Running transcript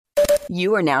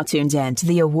You are now tuned in to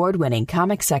the award-winning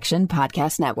Comic Section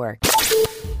Podcast Network.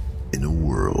 In a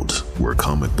world where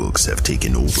comic books have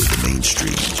taken over the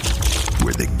mainstream,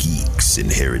 where the geeks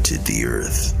inherited the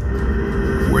earth,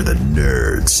 where the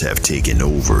nerds have taken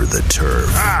over the turf.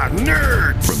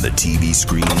 Nerds! From the TV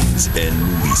screens and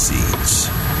movie scenes.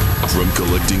 From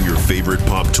collecting your favorite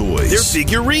pop toys. They're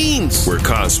figurines! Where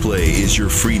cosplay is your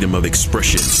freedom of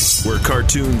expression. Where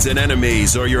cartoons and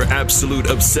animes are your absolute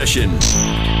obsession.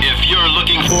 If you're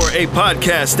looking for a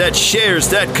podcast that shares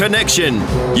that connection,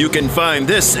 you can find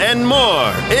this and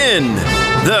more in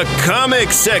the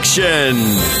Comic Section.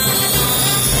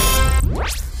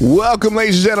 Welcome,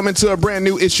 ladies and gentlemen, to a brand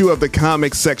new issue of the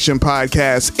Comic Section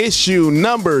Podcast, issue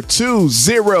number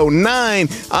 209.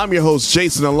 I'm your host,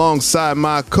 Jason, alongside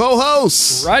my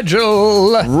co-host,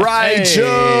 Rigel.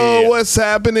 Rigel, what's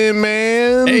happening,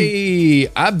 man? Hey,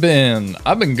 I've been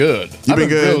good. You've been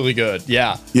good? Really good.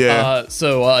 Yeah. Yeah.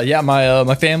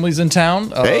 My family's in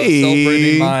town.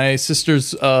 Celebrating my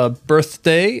sister's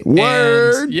birthday.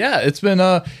 Word. And yeah, it's been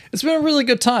a really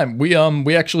good time. We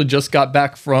actually just got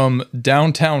back from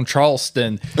downtown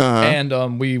Charleston,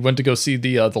 and we went to go see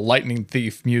the Lightning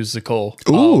Thief musical.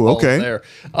 Ooh, okay. There,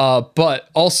 but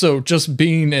also just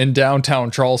being in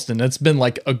downtown Charleston, it's been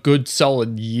like a good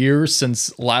solid year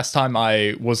since last time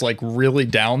I was like really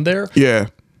down there. Yeah.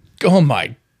 Oh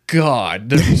my God,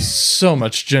 there's so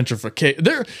much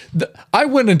gentrification. I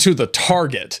went into the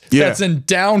Target that's in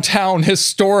downtown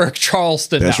historic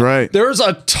Charleston. That's now. right. There's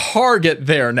a Target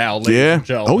there now, ladies and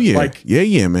gentlemen. Oh yeah. Like,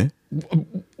 yeah, man.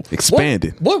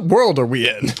 Expanded. What world are we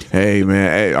in? Hey,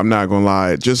 man. Hey, I'm not gonna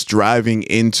lie. Just driving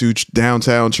into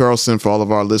downtown Charleston, for all of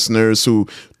our listeners who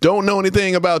don't know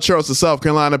anything about Charleston, South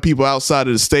Carolina, people outside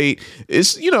of the state,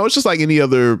 it's just like any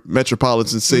other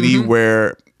metropolitan city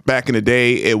where back in the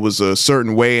day it was a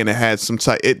certain way and it had some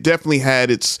type. It definitely had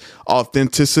its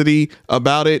authenticity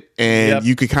about it, and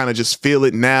you could kind of just feel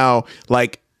it now,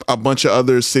 like a bunch of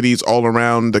other cities all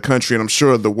around the country, and I'm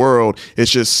sure the world. It's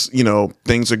just,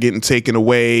 things are getting taken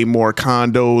away, more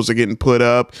condos are getting put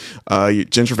up,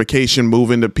 gentrification,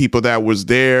 moving the people that was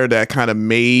there that kind of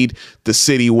made the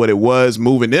city what it was,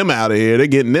 moving them out of here. They're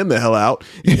getting them the hell out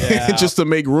just to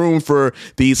make room for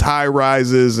these high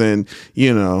rises and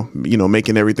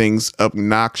making everything's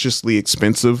obnoxiously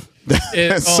expensive.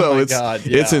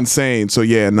 It's insane. So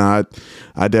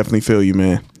I definitely feel you,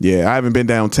 man. Yeah, I haven't been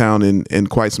downtown in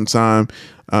quite some time.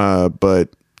 But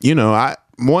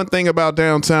one thing about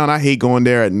downtown, I hate going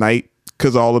there at night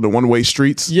because all of the one-way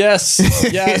streets. Yes.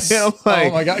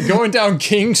 Oh my God, going down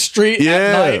King Street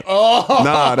at night. Oh,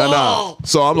 nah.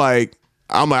 So I'm like,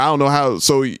 I don't know how.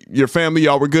 So your family,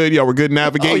 y'all were good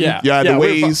navigating. Oh, yeah. You had the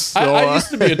ways. I used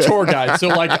to be a tour guide, so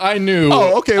like I knew.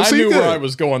 Oh, okay. I knew where I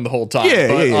was going the whole time.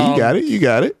 Yeah. You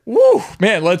got it. Woo,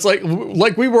 man. Let's like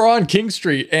we were on King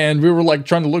Street and we were like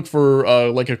trying to look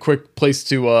for like a quick place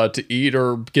to eat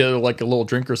or get like a little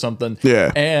drink or something.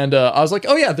 Yeah. And I was like,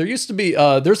 oh yeah, there used to be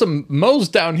there's a Moe's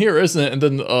down here, isn't it? And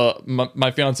then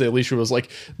my fiance Alicia was like,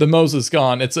 the Moe's is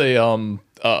gone. It's a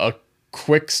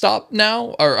Quick Stop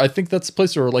now, or I think that's a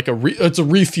place where like it's a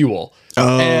refuel.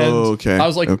 Okay. I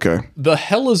was like, okay, the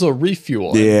hell is a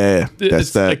refuel? Yeah,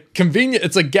 it's a convenient.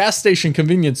 It's a gas station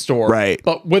convenience store, right?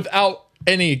 But without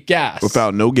any gas.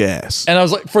 Without no gas. And I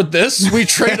was like, for this, we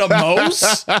trade a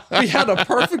Moe's? We had a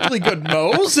perfectly good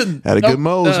Moe's. And had a good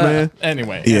Moe's, man.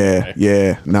 Anyway.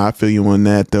 Yeah. Nah, I feel you on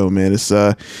that though, man. It's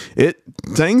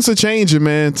things are changing,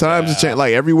 man. Times are changing.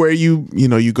 Like everywhere you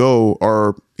go,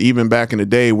 or even back in the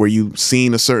day where you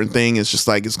seen a certain thing, it's just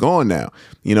like it's gone now.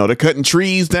 They're cutting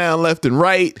trees down left and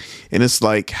right, and it's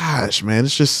like, gosh, man,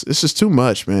 it's just too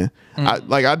much, man. I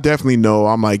definitely know.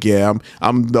 I'm like, yeah,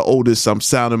 I'm the oldest. I'm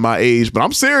sounding my age, but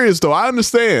I'm serious though. I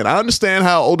understand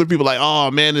how older people are like,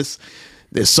 oh man,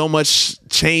 there's so much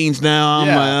change now. I'm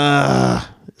like,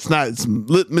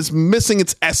 it's missing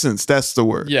its essence. That's the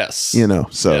word. Yes.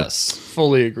 Yes,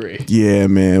 fully agree. Yeah,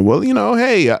 man. Well,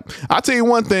 hey, I'll tell you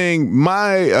one thing.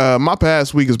 My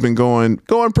past week has been going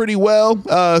pretty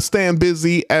well. Staying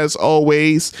busy as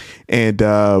always. And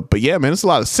but yeah, man, there's a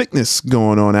lot of sickness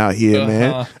going on out here,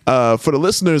 man. For the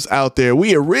listeners out there,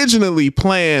 we originally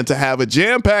planned to have a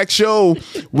jam-packed show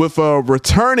with a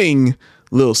returning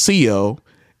Lil CO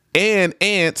and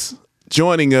Ant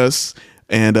joining us.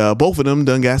 And both of them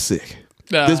done got sick.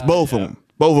 Both of them.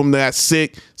 Both of them got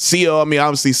sick. CO, I mean,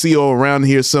 obviously CO around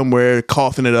here somewhere,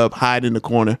 coughing it up, hiding in the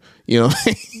corner. You know,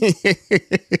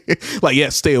 like, yeah,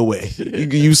 stay away.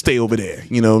 You stay over there.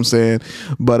 You know what I'm saying?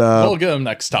 But we'll get them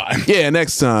next time. Yeah,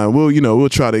 next time we'll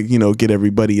try to get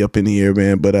everybody up in here,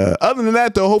 man. But other than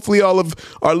that, though, hopefully all of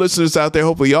our listeners out there,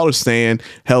 hopefully y'all are staying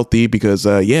healthy because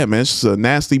yeah, man, it's just a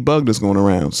nasty bug that's going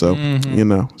around. So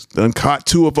it's done caught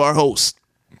 2 of our hosts.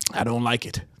 I don't like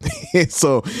it.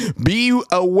 So be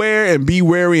aware and be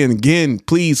wary. And again,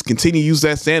 please continue to use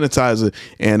that sanitizer.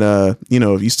 And,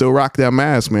 if you still rock that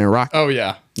mask, man, rock it. Oh,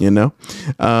 yeah.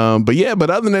 But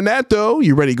other than that, though,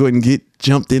 you ready to go ahead and get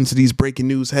jumped into these breaking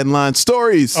news headline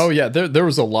stories? Oh, yeah. There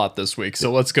was a lot this week.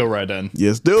 So let's go right in.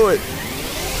 Yes, do it.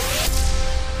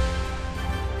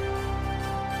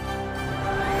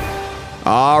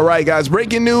 All right, guys,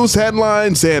 breaking news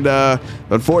headlines. And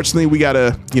unfortunately, we got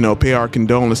to, pay our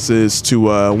condolences to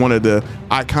one of the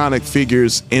iconic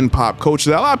figures in pop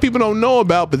culture that a lot of people don't know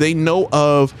about, but they know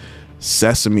of: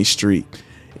 Sesame Street.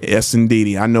 Yes,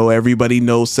 indeed. I know everybody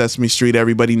knows Sesame Street.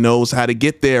 Everybody knows how to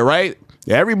get there, right?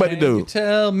 Everybody do. You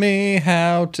tell me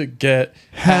how to get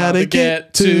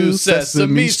to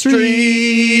Sesame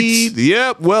Street.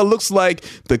 Yep. Well, looks like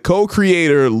the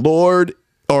co-creator Lloyd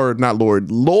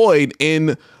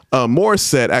in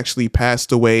Morrisett actually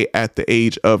passed away at the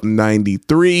age of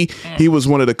 93. He was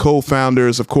one of the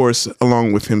co-founders, of course,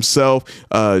 along with himself.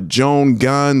 Joan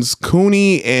Gans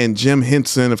Cooney and Jim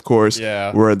Henson, of course,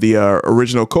 were the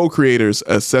original co-creators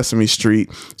of Sesame Street.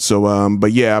 So,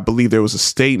 I believe there was a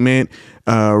statement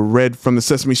read from the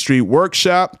Sesame Street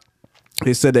workshop.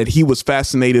 They said that he was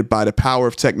fascinated by the power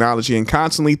of technology and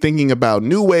constantly thinking about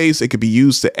new ways it could be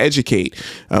used to educate.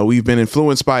 We've been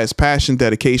influenced by his passion,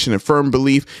 dedication, and firm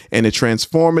belief in the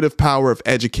transformative power of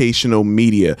educational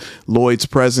media. Lloyd's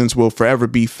presence will forever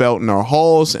be felt in our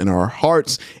halls, in our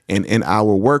hearts, and in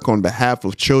our work on behalf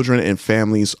of children and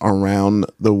families around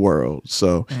the world.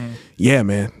 So, yeah,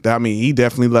 man. I mean, he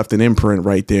definitely left an imprint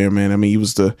right there, man. I mean, he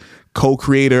was the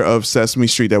co-creator of Sesame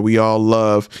Street that we all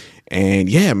love. And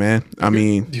yeah, man, I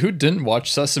mean, who didn't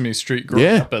watch Sesame Street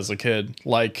growing up as a kid?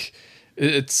 Like,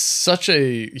 it's such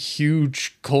a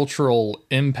huge cultural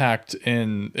impact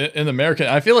in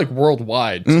America. I feel like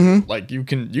worldwide. Like you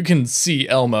can see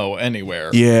Elmo anywhere.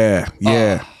 Yeah.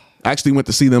 I actually went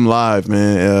to see them live,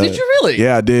 man. Did you really?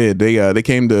 Yeah, I did. They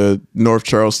came to North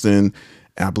Charleston.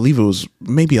 I believe it was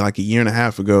maybe like a year and a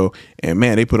half ago. And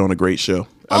man, they put on a great show.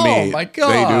 I mean, my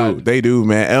God. They do,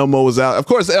 man. Elmo was out. Of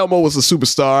course, Elmo was a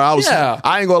superstar.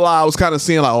 I ain't gonna lie, I was kind of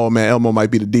seeing like, oh man, Elmo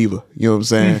might be the diva. You know what I'm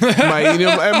saying?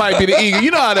 It might be the ego. You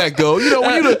know how that goes.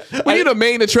 When you're the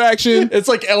main attraction. It's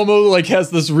like Elmo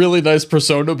has this really nice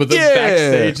persona, but then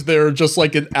backstage they're just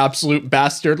like an absolute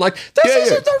bastard. Like, this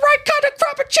isn't the right kind of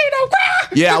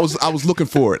frappuccino. Yeah, I was looking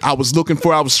for it. I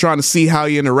was trying to see how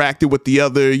he interacted with the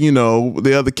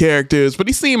other characters, but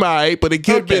he seemed all right, but it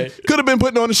could have been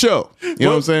putting on a show. You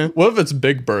know what I'm saying? What if it's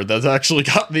Big Bird that's actually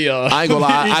got the I ain't gonna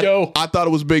lie, I thought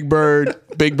it was Big Bird.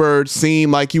 Big Bird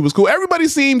seemed like he was cool. Everybody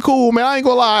seemed cool, man. I ain't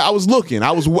gonna lie. I was looking.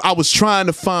 I was trying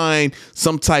to find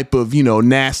some type of,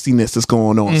 nastiness that's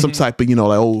going on. Some type of,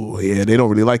 like, oh yeah, they don't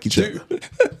really like each other.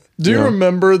 Do you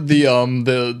remember the in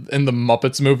the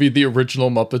Muppets movie, the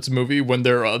original Muppets movie, when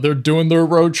they're doing their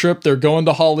road trip, they're going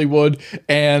to Hollywood,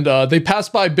 and they pass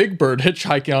by Big Bird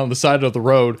hitchhiking on the side of the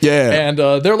road. Yeah, and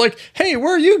they're like, "Hey,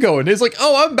 where are you going?" He's like,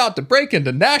 "Oh, I'm about to break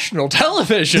into national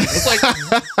television." It's like,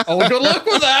 "Oh, good luck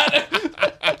with that."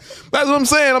 That's what I'm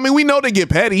saying. I mean, we know they get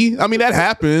petty. I mean, that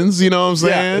happens. You know what I'm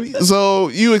saying? Yeah. So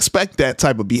you expect that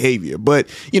type of behavior, but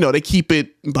they keep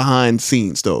it behind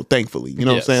scenes, though. Thankfully, you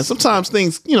know what I'm saying. Sometimes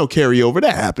things, carry over.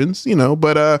 That happens,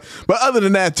 But other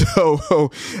than that,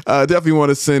 though, definitely want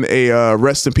to send a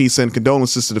rest in peace and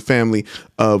condolences to the family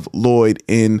of Lloyd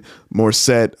in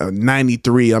Morrisett,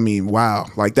 93. I mean, wow,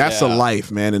 like that's a life,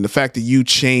 man. And the fact that you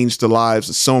changed the lives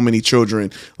of so many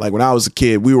children. Like when I was a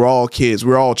kid, we were all kids.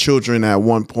 We were all children at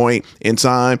one point in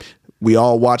time. We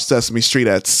all watched Sesame Street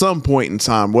at some point in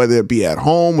time, whether it be at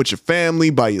home with your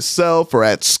family, by yourself, or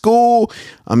at school.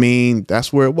 I mean,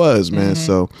 that's where it was, man.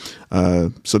 So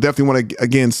definitely want to,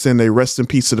 again, send a rest in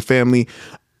peace to the family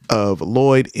of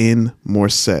Lloyd in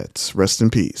Morrisett. Rest in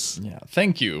peace. Yeah,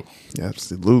 thank you.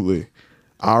 Absolutely.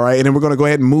 All right, and then we're going to go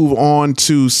ahead and move on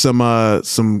to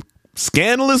some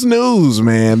scandalous news,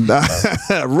 man.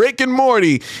 Rick and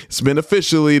Morty, it's been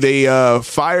officially, they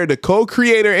fired the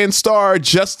co-creator and star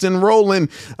Justin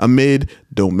Roiland amid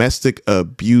domestic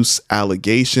abuse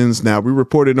allegations. Now, we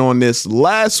reported on this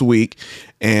last week,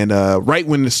 and right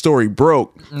when the story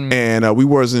broke, and we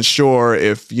wasn't sure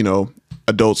if,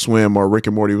 Adult Swim or Rick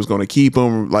and Morty was going to keep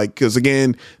him, like, because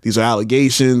again, these are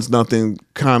allegations, nothing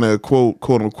kind of quote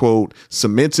unquote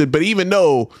cemented. But even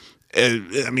though,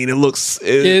 I mean, it looks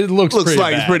like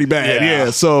it's pretty bad.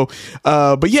 Yeah. So,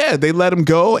 but yeah, they let him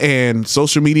go, and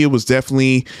social media was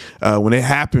definitely when it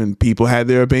happened, people had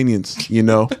their opinions. You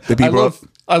know, the people.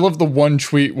 I love the one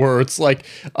tweet where it's like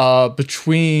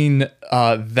between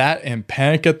that and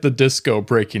Panic at the Disco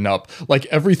breaking up, like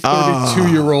every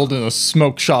 32-year-old in a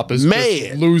smoke shop is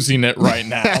just losing it right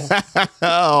now.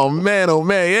 oh man,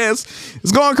 yeah,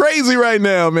 it's going crazy right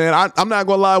now, man. I'm not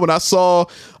gonna lie, when I saw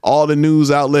all the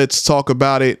news outlets talk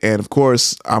about it, and of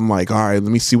course I'm like, all right,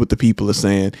 let me see what the people are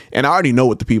saying, and I already know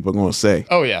what the people are gonna say.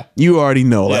 Oh yeah, you already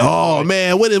know, like, oh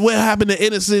man, what happened to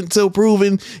innocent until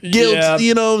proven guilt? Yeah.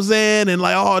 You know what I'm saying? And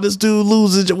like, oh, this dude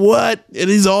loses what? And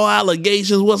these all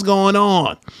allegations. What's going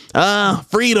on?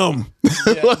 Freedom.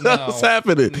 What's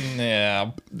happening?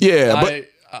 Yeah, but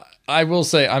I will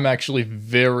say I'm actually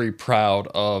very proud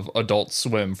of Adult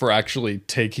Swim for actually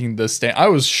taking this stand. I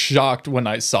was shocked when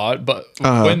I saw it, but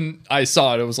when I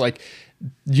saw it, it was like,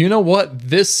 you know what?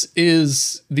 This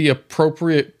is the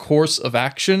appropriate course of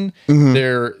action.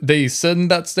 They said in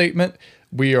that statement,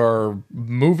 we are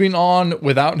moving on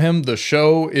without him. The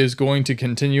show is going to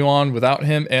continue on without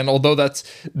him. And although that's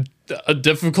a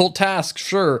difficult task,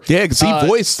 sure. Yeah, because he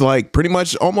voiced like pretty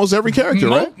much almost every character,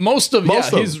 right? Most of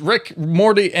he's Rick,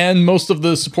 Morty, and most of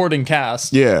the supporting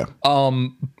cast. Yeah.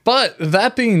 But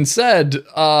that being said,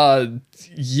 the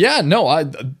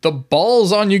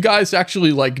ball's on you guys to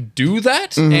actually like do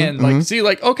that and like see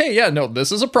like, okay, yeah, no,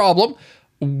 this is a problem.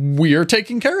 We're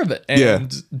taking care of it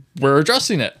and we're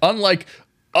addressing it. Unlike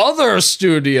other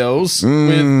studios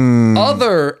with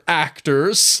other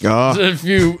actors. If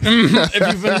you've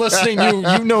been listening,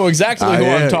 you know exactly who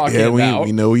I'm talking about.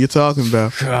 We know what you're talking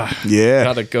about.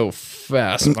 Gotta go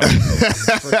fast.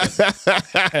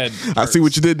 I see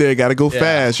what you did there. Gotta go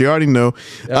fast. You already know.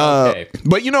 Okay.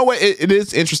 But you know what? It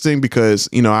is interesting because,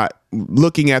 you know,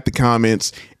 looking at the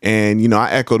comments and, you know,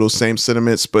 I echo those same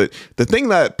sentiments. But the thing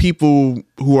that people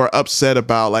who are upset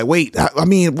about, like, wait, I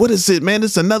mean, what is it, man?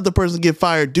 It's another person get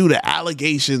fired due to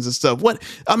allegations and stuff. What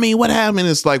happened?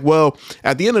 It's like, well,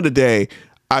 at the end of the day,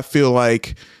 I feel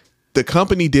like the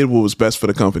company did what was best for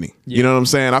the company. Yeah. You know what I'm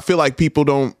saying? I feel like people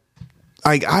don't,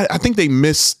 I think they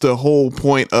missed the whole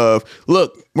point of,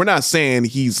 look, we're not saying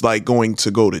he's like going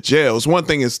to go to jail. It's one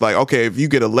thing, it's like, okay, if you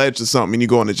get alleged or something and you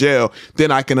go into jail,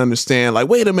 then I can understand, like,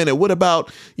 wait a minute, what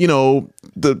about, you know,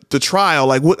 the trial?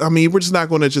 Like, what, I mean, we're just not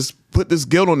going to just put this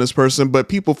guilt on this person. But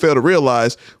people fail to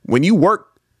realize when you work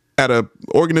at a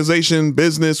organization,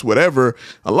 business, whatever,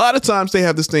 a lot of times they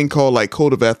have this thing called like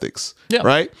code of ethics,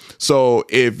 right? So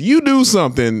if you do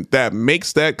something that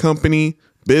makes that company,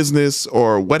 business,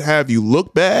 or what have you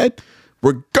look bad,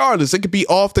 regardless, it could be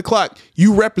off the clock,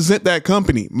 you represent that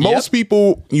company. Most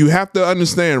people, you have to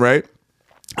understand, right?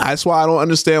 That's why I don't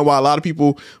understand why a lot of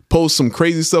people post some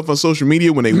crazy stuff on social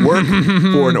media when they work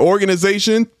for an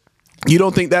organization. You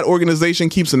don't think that organization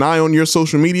keeps an eye on your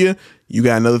social media? You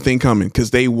got another thing coming,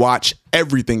 because they watch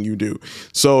everything you do.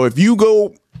 So if you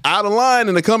go out of line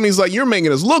and the company's like, you're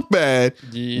making us look bad,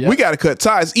 we got to cut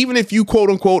ties, even if you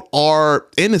quote unquote are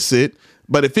innocent.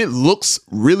 But if it looks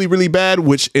really, really bad,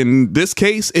 which in this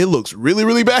case, it looks really,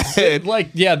 really bad.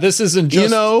 This isn't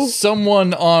just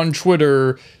someone on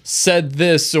Twitter said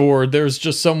this, or there's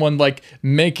just someone like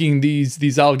making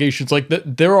these allegations. Like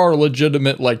there are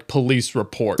legitimate like police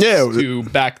reports to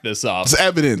back this up. It's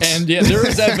evidence. And there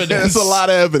is evidence. There's a lot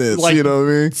of evidence, like, you know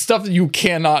what I mean? Stuff that you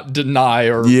cannot deny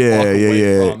or walk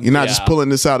away from. You're not just pulling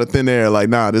this out of thin air like,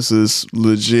 nah, this is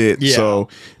legit. Yeah. So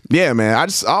yeah, man, I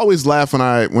always laugh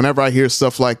whenever I hear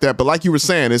stuff like that. But like you were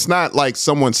saying, it's not like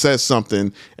someone says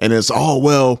something and it's, oh,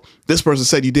 well, this person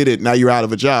said you did it, now you're out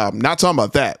of a job. Not talking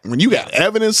about that. When you got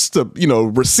evidence to, you know,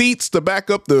 receipts to back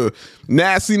up the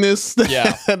nastiness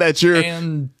that you're...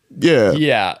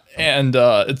 And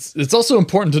it's also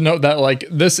important to note that like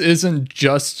this isn't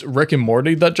just Rick and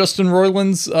Morty that Justin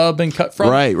Roiland's been cut from.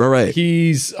 Right.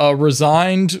 He's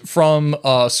resigned from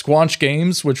Squanch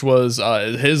Games, which was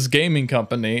his gaming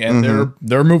company, and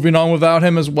they're moving on without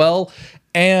him as well.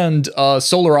 And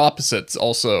Solar Opposites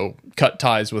also cut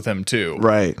ties with him too.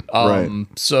 Right.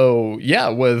 So yeah,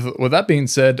 with that being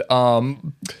said,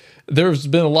 there's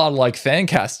been a lot of like fan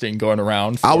casting going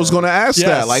around. I was going to ask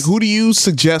that. Like, who do you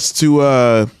suggest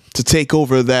to take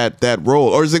over that role,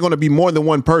 or is it going to be more than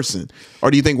one person,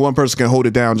 or do you think one person can hold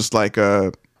it down just like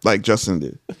Justin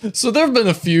did? So there have been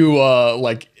a few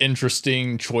like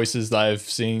interesting choices that I've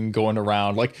seen going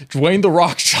around, like Dwayne The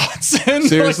Rock Johnson.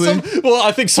 Seriously?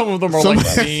 I think some of them are like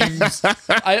memes.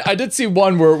 I did see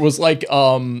one where it was like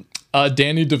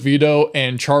Danny DeVito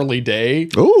and Charlie Day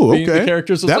Ooh, being okay. the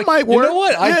characters. That like, might work. You know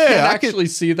what? I can actually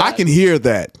see that. I can hear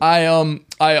that.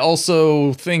 I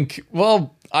also think,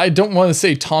 well, I don't want to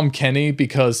say Tom Kenny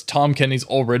because Tom Kenny's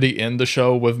already in the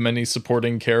show with many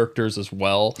supporting characters as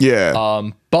well. Yeah.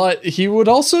 But he would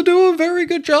also do a very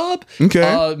good job.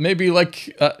 Okay. Maybe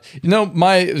like, with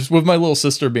my little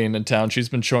sister being in town, she's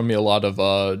been showing me a lot of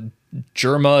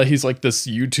Jerma. He's like this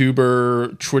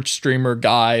YouTuber, Twitch streamer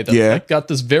guy that's like got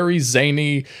this very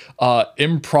zany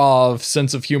improv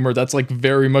sense of humor that's like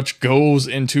very much goes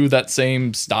into that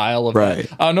same style of right.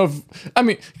 I don't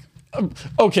know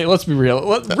okay, let's be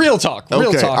real. Real talk. All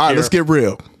right, let's get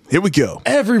real. Here we go.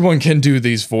 Everyone can do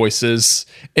these voices.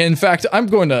 In fact, I'm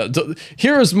going to.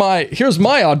 Here's my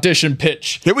audition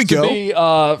pitch. Here we go. To be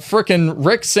frickin'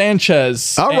 Rick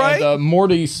Sanchez. All right. And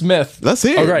Morty Smith. Let's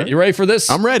hear it. All right, you ready for this?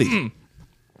 I'm ready.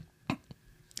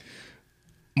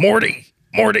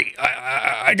 Morty,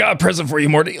 I got a present for you,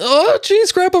 Morty. Oh,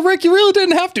 jeez, Grandpa Rick, you really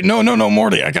didn't have to. No,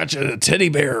 Morty, I got you a teddy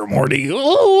bear, Morty.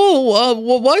 Oh,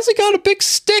 why has he got a big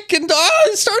stick and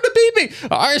it's starting to beat me?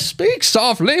 I speak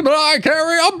softly, but I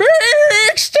carry a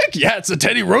big stick. Yeah, it's a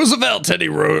Teddy Roosevelt,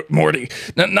 Morty.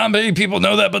 Not many people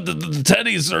know that, but the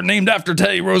Teddies are named after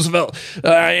Teddy Roosevelt.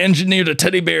 I engineered a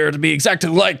teddy bear to be exactly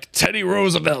like Teddy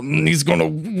Roosevelt, and he's going to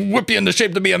whip you into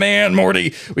shape to be a man,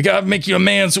 Morty. We got to make you a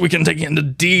man so we can take you into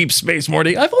deep space, Morty.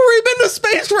 I've already been to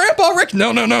space, Grandpa Rick.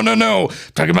 No.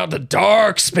 Talking about the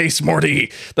dark space,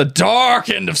 Morty. The dark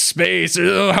end of space. You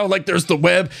know how like there's the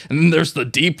web and then there's the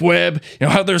deep web. You know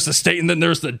how there's the state and then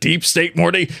there's the deep state,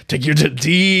 Morty. Take you to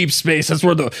deep space. That's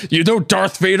where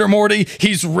Darth Vader, Morty.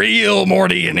 He's real,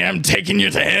 Morty, and I'm taking you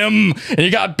to him. And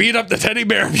you got to beat up the teddy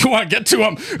bear if you want to get to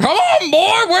him. Come on,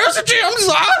 boy. Where's the gems?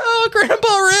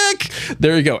 Grandpa Rick.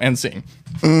 There you go. End scene.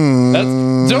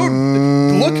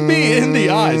 Don't look me in the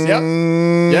eyes. Yep.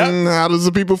 How does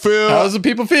the people feel?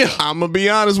 I'm gonna be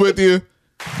honest with you.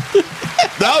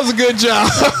 That was a good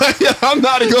job. I'm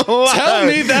not gonna lie. Tell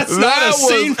me that's not a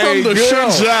scene from the show.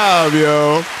 Good job,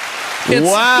 yo.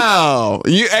 Wow.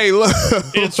 Hey, look.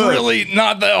 It's really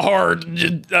not that hard.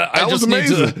 That was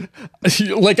amazing.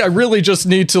 I really just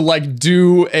need to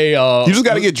do a you just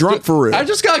got to get drunk for real. I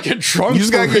just got to get drunk. You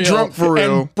just got to get drunk for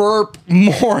real and burp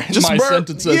more in my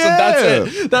sentences. Yeah.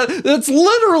 And that's it. That's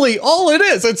literally all it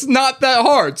is. It's not that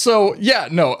hard. So yeah,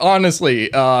 no,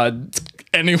 honestly,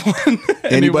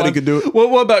 anybody could do it.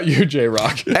 What about you,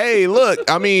 J-Rock? Hey, look,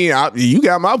 I mean, you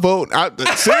got my vote.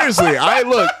 Seriously,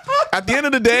 look, at the end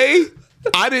of the day,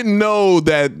 I didn't know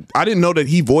that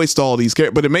he voiced all these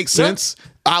characters, but it makes sense.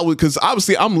 Because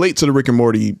obviously I'm late to the Rick and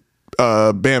Morty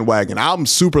bandwagon. I'm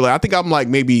super late. I think I'm like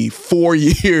maybe 4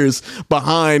 years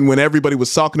behind when everybody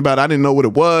was talking about it. I didn't know what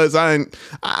it was. I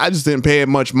just didn't pay it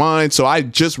much mind. So I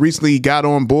just recently got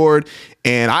on board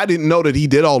and I didn't know that he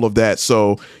did all of that.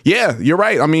 So yeah, you're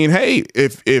right. I mean, hey,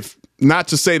 if not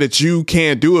to say that you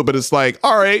can't do it, but it's like,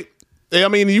 all right, I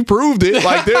mean, you proved it.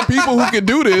 Like, there are people who can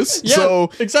do this. Yeah,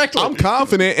 so exactly. I'm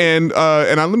confident. And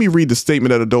let me read the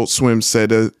statement that Adult Swim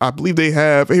said. I believe they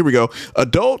have. Here we go.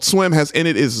 Adult Swim has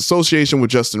ended its association with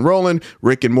Justin Roiland.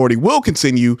 Rick and Morty will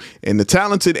continue, and the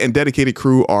talented and dedicated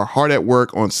crew are hard at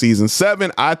work on season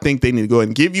 7. I think they need to go ahead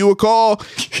and give you a call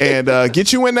and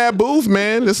get you in that booth,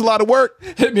 man. There's a lot of work.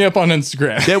 Hit me up on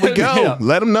Instagram. There we go. Yeah.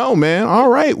 Let them know, man. All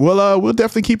right. Well, we'll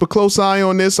definitely keep a close eye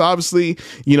on this. Obviously,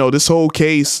 this whole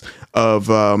case of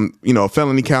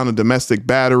felony count of domestic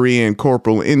battery and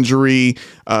corporal injury.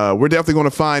 We're definitely going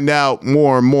to find out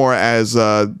more and more as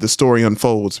the story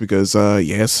unfolds because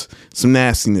yes, some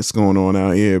nastiness going on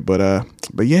out here. But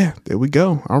yeah, there we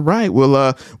go. All right,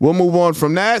 we'll move on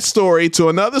from that story to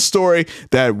another story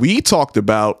that we talked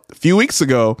about a few weeks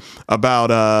ago about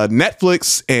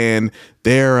Netflix and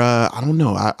their I don't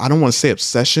know, I don't want to say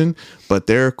obsession, but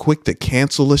they're quick to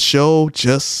cancel a show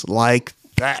just like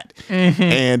that. Mm-hmm.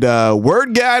 And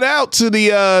word got out to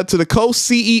the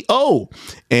co-CEO,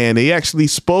 and they actually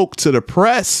spoke to the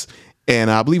press,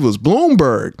 and I believe it was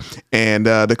Bloomberg, and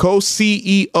the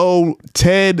co-CEO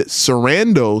Ted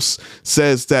Sarandos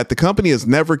says that the company has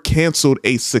never canceled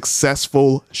a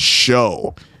successful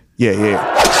show. Yeah.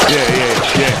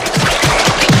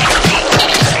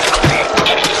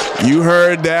 You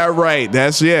heard that right.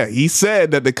 He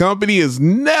said that the company has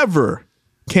never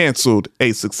canceled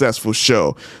a successful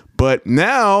show. But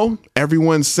now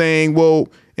everyone's saying, well,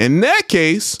 in that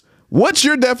case, what's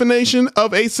your definition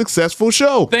of a successful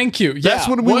show? Thank you. Yeah. That's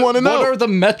what we want to know. What are the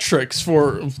metrics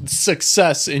for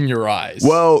success in your eyes?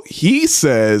 Well, he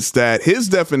says that his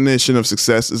definition of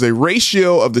success is a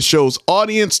ratio of the show's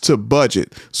audience to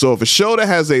budget. So if a show that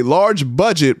has a large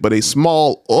budget but a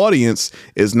small audience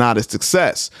is not a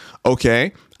success.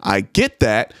 Okay, I get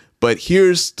that. But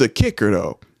here's the kicker,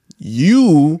 though.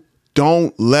 You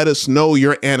don't let us know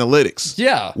your analytics.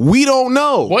 Yeah. We don't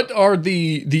know. What are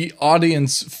the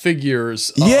audience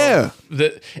figures? Yeah.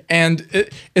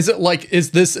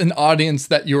 Is this an audience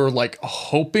that you're like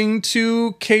hoping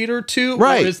to cater to?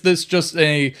 Right. Or is this just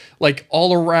a like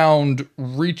all around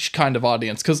reach kind of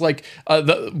audience? Because like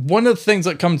one of the things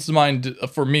that comes to mind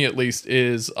for me at least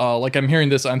is like I'm hearing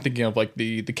this, I'm thinking of like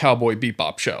the Cowboy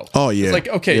Bebop show. Oh yeah. It's like,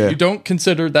 okay, you don't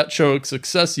consider that show a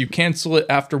success. You cancel it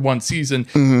after one season,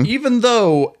 even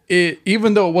though it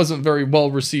wasn't very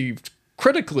well received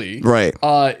critically. Right.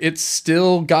 It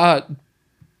still got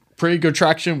pretty good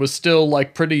traction, was still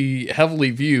like pretty heavily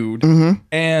viewed,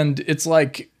 and it's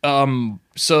like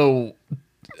so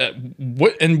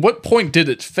what point did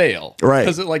it fail? Right,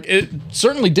 because it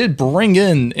certainly did bring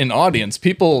in an audience.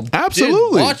 People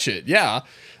absolutely did watch it. Yeah,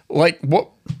 like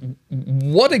what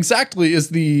exactly is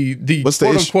the what's the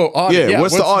quote unquote audience? Yeah,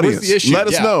 what's the audience? What's the issue? Let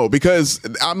us know, because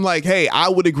I'm like, hey, I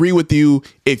would agree with you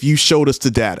if you showed us the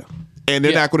data. And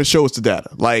they're not going to show us the data.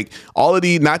 Like all of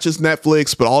the, not just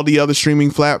Netflix, but all the other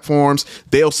streaming platforms,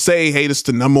 they'll say, hey, this is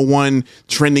the #1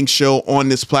 trending show on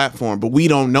this platform. But we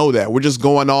don't know that. We're just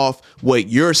going off what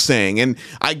you're saying. And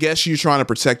I guess you're trying to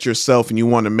protect yourself and you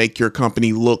want to make your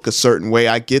company look a certain way.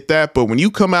 I get that. But when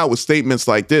you come out with statements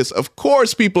like this, of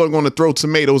course, people are going to throw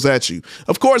tomatoes at you.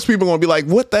 Of course, people are going to be like,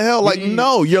 what the hell? Like,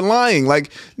 no, you're lying.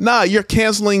 Like, nah, you're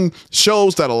canceling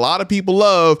shows that a lot of people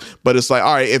love. But it's like,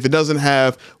 all right, if it doesn't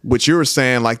have what you're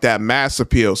saying, like that mass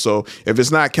appeal. So if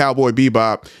it's not Cowboy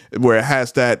Bebop, where it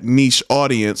has that niche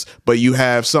audience, but you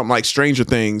have something like Stranger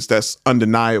Things that's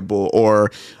undeniable, or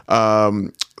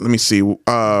let me see,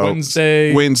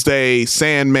 Wednesday,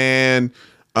 Sandman,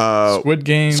 Squid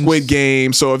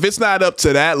Game. So if it's not up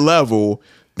to that level,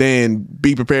 then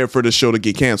be prepared for the show to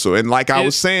get canceled. And like I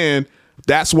was saying,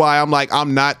 that's why I'm like,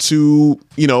 I'm not too,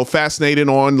 fascinated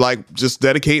on like just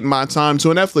dedicating my time to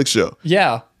a Netflix show.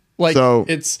 Yeah. Like so,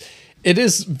 it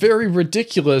is very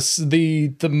ridiculous,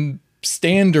 the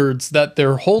standards that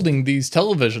they're holding these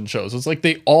television shows. It's like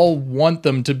they all want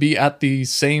them to be at the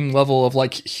same level of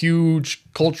like huge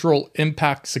cultural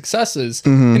impact successes.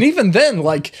 And even then,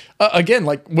 like again,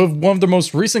 like with one of the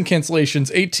most recent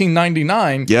cancellations,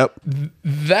 1899. Yep.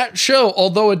 That show,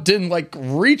 although it didn't like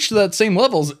reach that same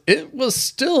levels, it was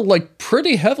still like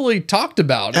pretty heavily talked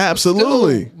about.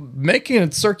 Absolutely. Making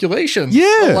its circulation.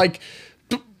 Yeah. So, like,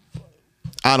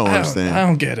 I don't understand. I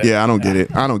don't get it. Yeah, I don't get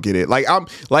it. I don't get it. Like, I'm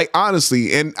like,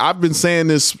 honestly, and I've been saying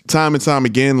this time and time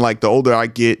again, like the older I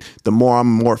get, the more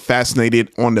I'm more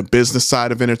fascinated on the business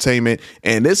side of entertainment.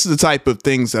 And this is the type of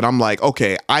things that I'm like,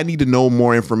 okay, I need to know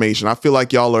more information. I feel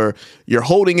like you're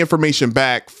holding information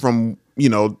back from,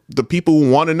 the people who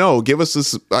want to know. Give us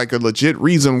this like a legit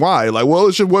reason why. Like, well,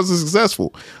 it just wasn't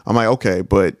successful. I'm like, okay,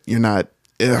 but you're not.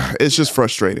 It's just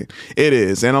frustrating. It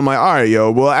is. And I'm like, all right, yo,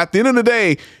 well, at the end of the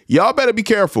day, y'all better be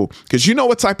careful, because you know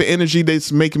what type of energy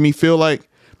that's making me feel like?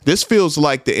 This feels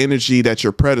like the energy that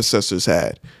your predecessors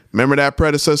had. Remember that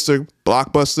predecessor,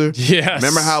 Blockbuster? Yes.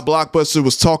 Remember how Blockbuster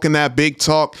was talking that big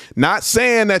talk? Not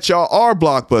saying that y'all are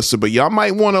Blockbuster, but y'all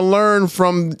might want to learn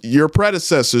from your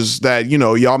predecessors that,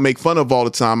 y'all make fun of all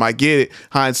the time. I get it.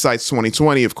 Hindsight's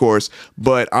 2020, of course.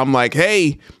 But I'm like,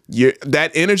 hey,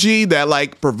 that energy, that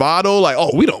like bravado, like,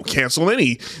 oh, we don't cancel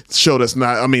any show that's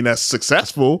that's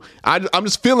successful. I'm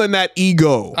just feeling that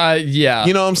ego. Yeah.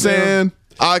 You know what I'm saying?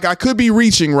 I could be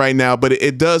reaching right now, but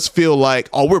it does feel like,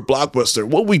 oh, we're Blockbuster.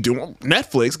 What we doing?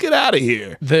 Netflix, get out of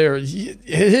here. It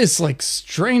is like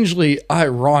strangely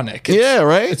ironic. Yeah,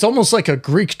 right? It's almost like a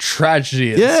Greek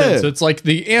tragedy in a sense. It's like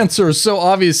the answer is so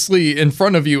obviously in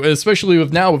front of you, especially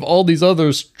with all these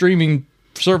other streaming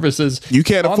services. You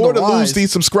can't afford to lose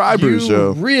these subscribers,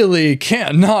 you really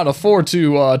cannot afford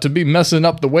to be messing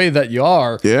up the way that you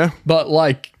are. Yeah. But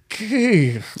like,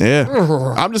 yeah,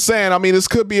 I'm just saying, this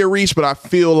could be a reach, but I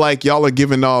feel like y'all are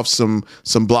giving off some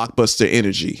Blockbuster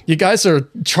energy. You guys are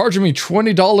charging me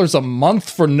 $20 a month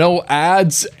for no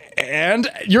ads, and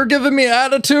you're giving me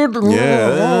attitude? Yeah,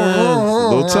 a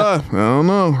little tough. I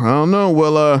don't know.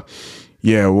 Well,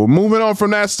 yeah, well, moving on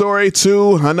from that story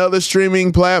to another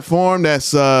streaming platform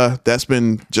that's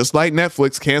been just like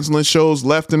Netflix, canceling shows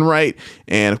left and right.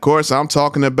 And of course, I'm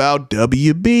talking about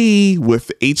WB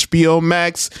with HBO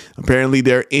Max. Apparently,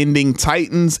 they're ending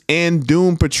Titans and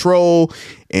Doom Patrol.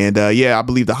 And I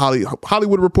believe the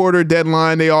Hollywood Reporter,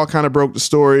 Deadline, they all kind of broke the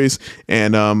stories.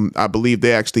 And I believe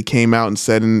they actually came out and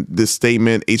said in this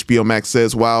statement, HBO Max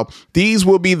says, while these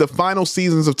will be the final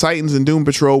seasons of Titans and Doom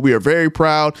Patrol, we are very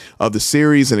proud of the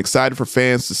series and excited for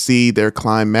fans to see their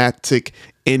climactic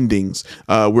endings.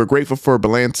 We're grateful for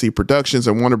Balanci Productions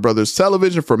and Warner Brothers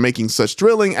Television for making such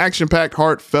thrilling, action-packed,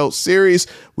 heartfelt series.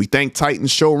 We thank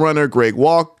Titans showrunner Greg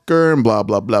Walker and blah,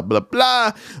 blah, blah, blah,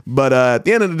 blah. But at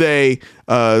the end of the day,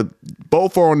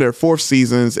 both are on their 4th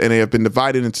seasons, and they have been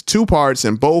divided into 2 parts,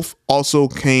 and both also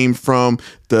came from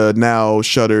the now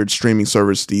shuttered streaming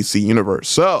service DC Universe.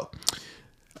 So,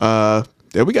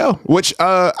 there we go. Which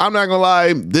I'm not gonna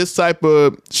lie, this type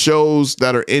of shows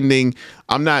that are ending,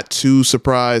 I'm not too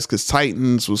surprised, because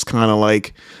Titans was kind of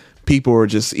like people were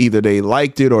just either they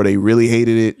liked it or they really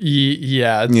hated it.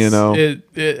 Yeah,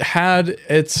 it had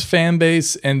its fan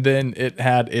base and then it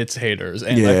had its haters,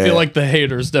 and I feel like the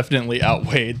haters definitely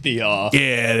outweighed the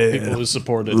people who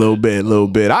supported it. A little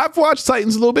bit. I've watched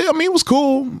Titans a little bit. I mean, it was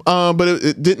cool, but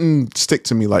it didn't stick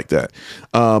to me like that.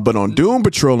 But on Doom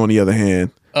Patrol, on the other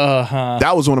hand,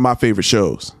 that was one of my favorite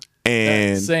shows.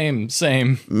 And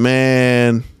same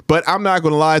man, but I'm not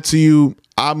gonna lie to you,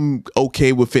 I'm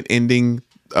okay with it ending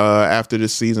after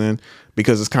this season,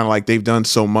 because it's kind of like they've done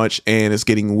so much and it's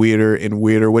getting weirder and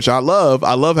weirder, which I love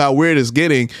how weird it's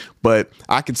getting. But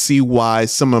I could see why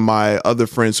some of my other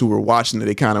friends who were watching it,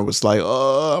 they kind of was like,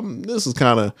 this is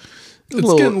kind of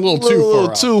getting a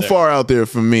little too far out there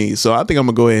for me. So I think I'm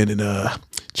gonna go ahead and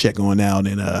check on out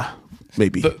and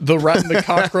maybe the rat and the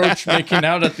cockroach making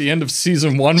out at the end of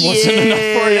season 1 wasn't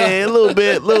enough for you. A little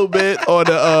bit, or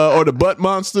the butt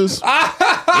monsters. You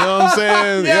know what I'm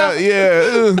saying?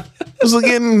 Yeah. Just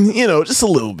getting, just a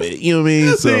little bit. You know what I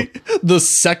mean? So the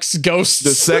sex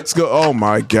ghosts. Oh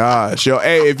my gosh, yo!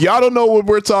 Hey, if y'all don't know what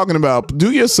we're talking about,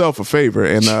 do yourself a favor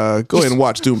and go ahead and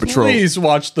watch Doom Patrol. Please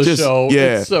watch the show.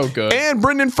 Yeah, it's so good. And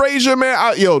Brendan Fraser,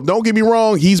 man, don't get me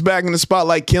wrong, he's back in the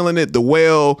spotlight, killing it. The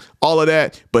Whale, all of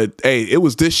that. But hey, it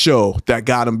was this show that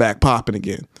got him back popping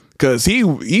again. Because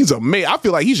he's amazing. I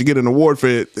feel like he should get an award for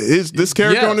this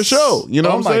character on the show. You know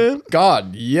what I'm saying?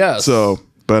 God, yes. So,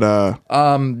 but I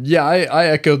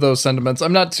echo those sentiments.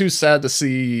 I'm not too sad to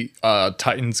see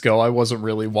Titans go. I wasn't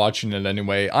really watching it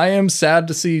anyway. I am sad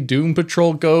to see Doom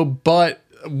Patrol go, but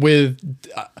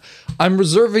I'm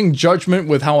reserving judgment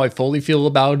with how I fully feel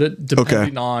about it,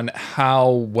 depending on how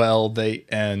well they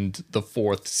end the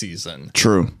 4th season.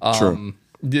 True.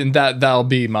 And that'll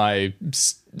be my.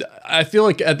 I feel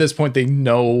like at this point they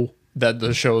know that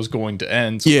the show is going to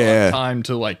end. So it's time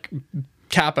to like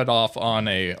cap it off on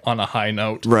a high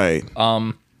note. Right.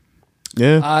 I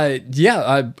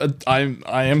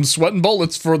am sweating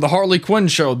bullets for the Harley Quinn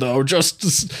show though. Just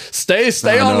stay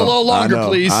on a little longer,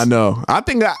 please. I know. I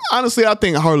think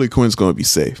Harley Quinn's going to be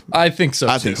safe. I think so.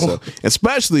 I think so.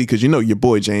 Especially because your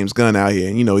boy James Gunn out here,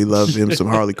 and he loves him some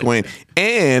Harley Quinn.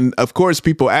 And of course,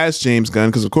 people ask James Gunn,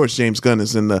 because of course James Gunn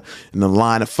is in the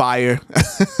line of fire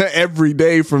every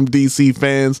day from DC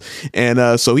fans,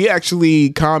 and so he actually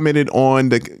commented on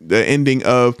the ending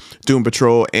of Doom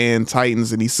Patrol and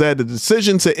Titans, and he said the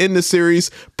decision to end the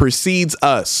series precedes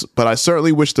us, but I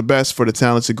certainly wish the best for the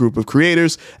talented group of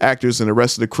creators, actors, and the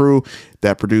rest of the crew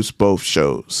that produced both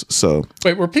shows. So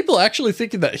wait, were people actually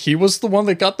thinking that he was the one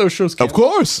that got those shows canceled? Of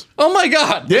course. Oh my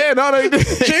God. Yeah, no, they did.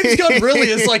 James Gunn really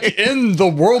is like in the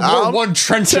World War I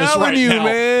trenches right now,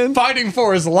 man, fighting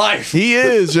for his life. He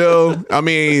is, Joe.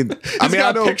 He's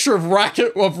got a picture of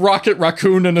Rocket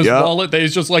Raccoon in his wallet that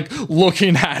he's just like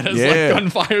looking at as like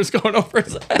gunfire's going over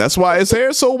his head. That's why his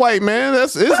hair's so white, man.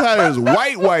 His hair is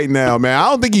white now, man.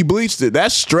 I don't think he bleached it.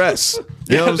 That's stress.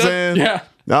 You know what I'm saying? Yeah.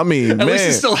 At least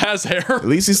he still has hair. At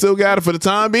least he still got it for the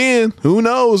time being. Who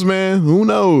knows, man? Who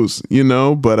knows?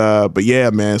 But yeah,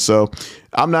 man. So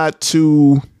I'm not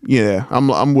too. Yeah,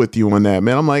 I'm with you on that,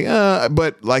 man. I'm like,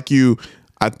 but like you,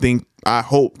 I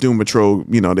hope Doom Patrol,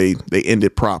 they end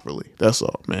it properly. That's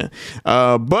all, man.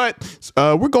 But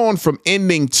we're going from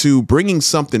ending to bringing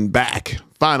something back.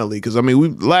 Finally, because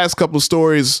last couple of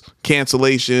stories,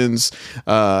 cancellations,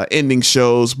 ending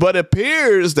shows, but it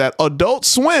appears that Adult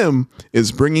Swim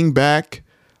is bringing back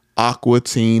Aqua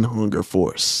Teen Hunger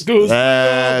Force.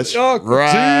 That's right.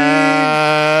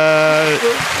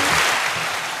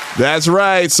 That's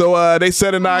right. So they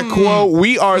said, and I quote,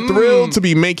 "We are thrilled to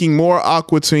be making more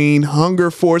Aqua Teen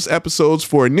Hunger Force episodes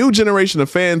for a new generation of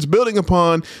fans, building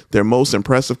upon their most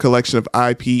impressive collection of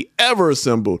IP ever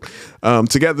assembled.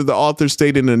 Together, the authors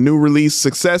stated in a new release,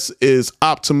 success is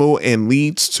optimal and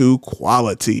leads to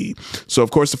quality." So, of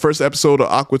course, the first episode of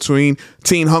Aqua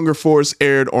Teen Hunger Force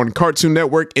aired on Cartoon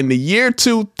Network in the year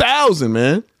 2000,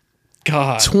 man.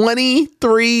 God.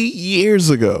 23 years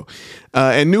ago.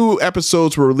 And new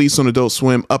episodes were released on Adult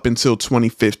Swim up until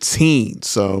 2015.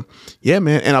 So, yeah,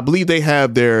 man. And I believe they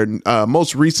have their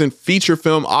most recent feature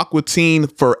film, Aqua Teen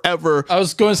Forever. I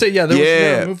was going to say, there was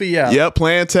a movie, Yep,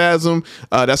 Plantasm.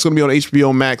 That's going to be on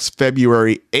HBO Max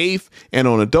February 8th and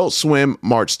on Adult Swim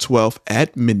March 12th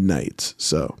at midnight.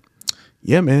 So,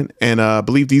 yeah, man. And I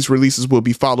believe these releases will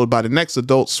be followed by the next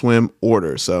Adult Swim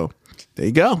order. So, there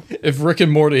you go. If Rick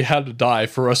and Morty had to die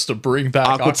for us to bring back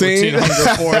Aqua Teen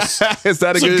Hunger Force, is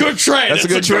that a good trade? That's a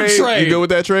good trade. You good with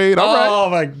that trade? All right. Oh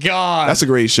my God, that's a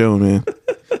great show, man.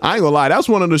 I ain't gonna lie. That was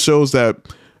one of the shows that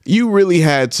you really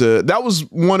had to. That was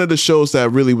one of the shows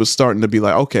that really was starting to be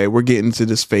like, okay, we're getting to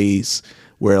this phase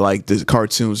where like the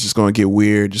cartoon's just gonna get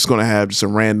weird. Just gonna have just a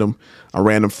random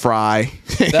fry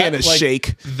and a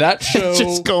shake. That show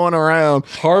just going around.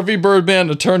 Harvey Birdman,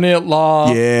 Attorney at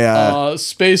Law. Yeah.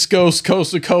 Space Ghost,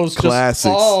 Coast to Coast.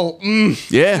 Classics.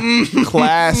 Just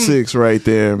classics right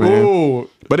there, man. Ooh.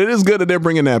 But it is good that they're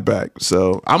bringing that back.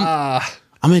 So I'm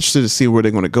interested to see where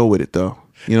they're going to go with it, though.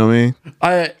 You know what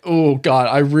I mean?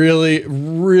 I really,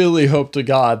 really hope to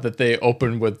God that they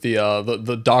open with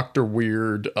the Dr.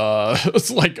 Weird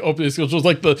it's like opening skills, just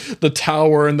like the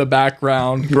tower in the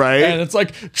background. Right. And it's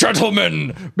like,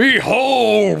 gentlemen,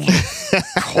 behold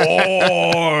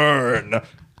corn.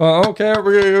 Okay,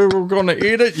 we're going to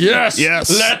eat it? Yes.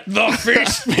 Let the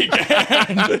feast begin.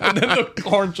 And then the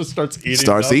corn just starts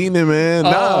eating it, man.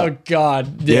 Oh,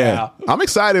 God. Yeah. I'm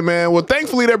excited, man. Well,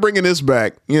 thankfully, they're bringing this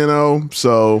back,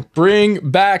 so. Bring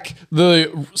back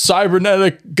the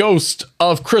cybernetic ghost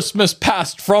of Christmas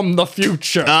past from the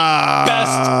future.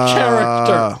 Best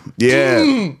character.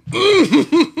 Yeah.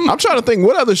 I'm trying to think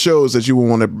what other shows that you would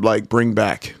want to, like, bring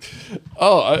back.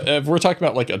 If we're talking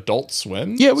about like Adult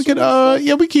Swim, yeah, we could.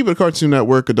 We keep it Cartoon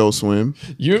Network, Adult Swim.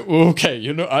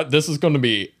 This is going to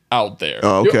be out there.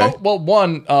 Oh, okay.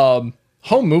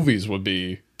 Home movies would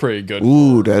be pretty good.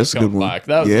 Ooh, that's a good one.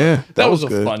 That was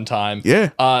a fun time.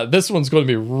 Yeah. This one's going to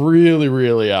be really,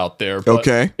 really out there. But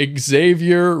okay.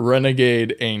 Xavier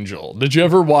Renegade Angel. Did you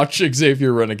ever watch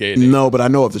Xavier Renegade Angel? No, but I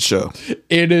know of the show.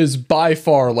 It is by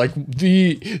far like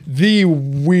the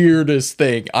weirdest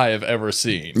thing I have ever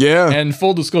seen. Yeah. And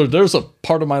full disclosure, there's a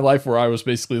part of my life where I was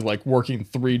basically like working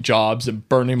 3 jobs and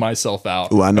burning myself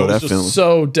out. Ooh, I know that just feeling.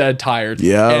 So dead tired.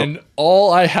 Yeah. And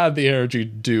all I had the energy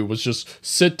to do was just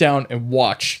sit down and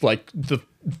watch like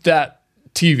that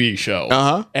TV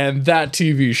show. And that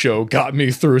TV show got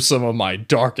me through some of my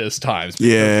darkest times.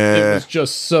 It was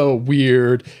just so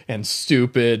weird and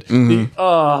stupid.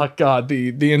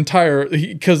 The entire,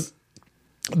 because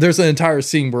there's an entire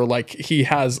scene where like he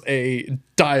has a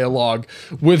dialogue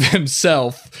with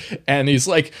himself and he's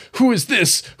like, who is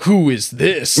this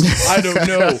I don't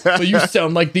know, but you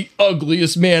sound like the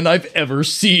ugliest man I've ever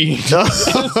seen. Just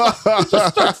starts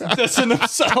dissing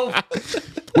himself.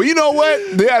 Well, you know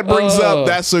what that brings up,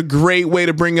 that's a great way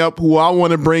to bring up who I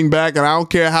want to bring back, and I don't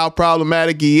care how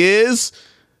problematic he is.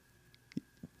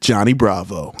 Johnny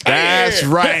Bravo. That's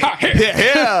right.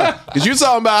 Yeah. Because you're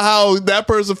talking about how that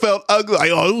person felt ugly. Like,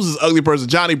 oh, who's this ugly person?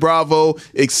 Johnny Bravo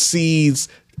exceeds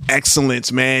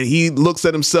excellence, man. He looks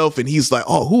at himself and he's like,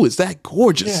 oh, who is that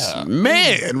gorgeous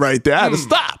man right there? I had to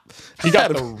stop. He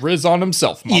got the riz on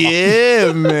himself, mama.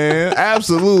 Yeah, man.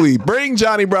 Absolutely. Bring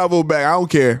Johnny Bravo back. I don't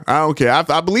care.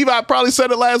 I believe I probably said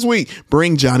it last week.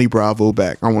 Bring Johnny Bravo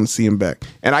back. I want to see him back.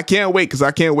 And I can't wait because I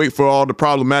can't wait for all the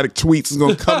problematic tweets that's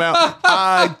going to come out.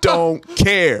 I don't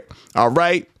care. All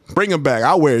right? Bring him back.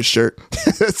 I'll wear his shirt.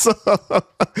 But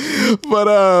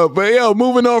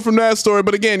moving on from that story.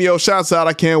 But again, shouts out.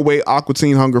 I can't wait. Aqua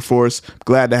Teen Hunger Force.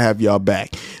 Glad to have y'all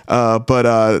back. But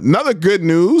another good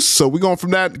news. So we're going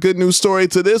from that good news story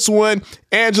to this one.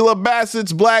 Angela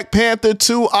Bassett's Black Panther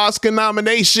 2 Oscar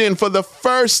nomination for the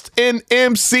first in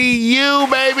MCU,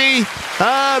 baby.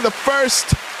 The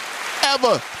first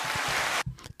ever.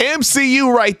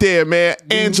 MCU right there, man.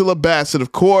 Angela Bassett,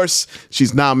 of course.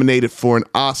 She's nominated for an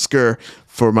Oscar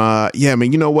for man.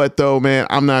 You know what, though, man?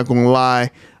 I'm not going to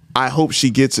lie. I hope she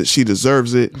gets it. She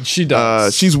deserves it. She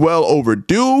does. She's well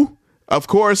overdue, of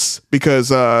course, because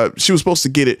she was supposed to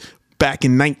get it back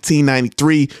in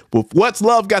 1993 with What's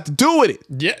Love Got to Do with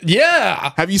It?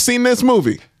 Yeah. Have you seen this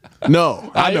movie?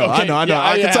 No, I know.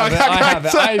 I can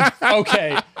talk.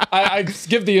 Okay. I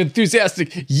give the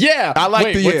enthusiastic. Yeah, I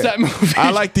like the. What's that movie?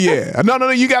 I like the. Yeah. No.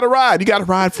 You got to ride. You got to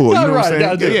ride for it. You know what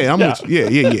I'm saying? Yeah. I'm with you.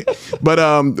 Yeah.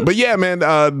 But yeah, man.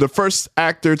 The first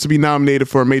actor to be nominated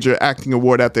for a major acting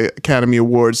award at the Academy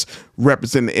Awards,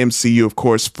 representing the MCU, of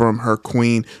course, from her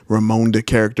Queen Ramonda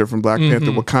character from Black Panther,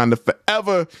 Wakanda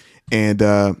Forever. And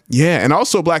and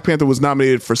also Black Panther was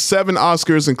nominated for 7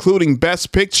 Oscars, including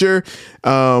Best Picture.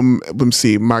 Let me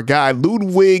see, my guy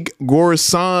Ludwig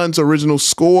Göransson's original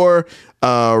score,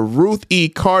 Ruth E.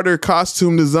 Carter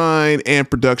costume design and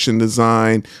production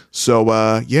design. So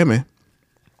man,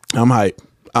 I'm hyped.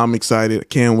 I'm excited. I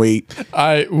can't wait.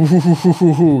 I'm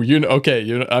going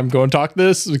to talk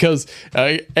this because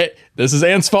this is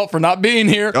Ant's fault for not being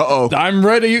here. Uh-oh. I'm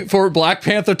ready for Black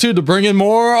Panther 2 to bring in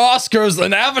more Oscars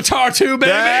than Avatar 2,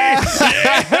 baby. That's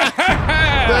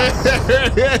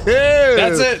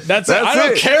it. I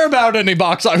don't care about any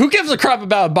box office. Who gives a crap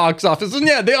about box office? And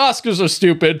yeah, the Oscars are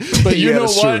stupid, but you know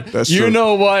what? You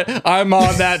know what? I'm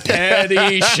on that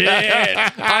petty shit.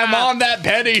 I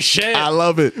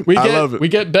love it. I love it. We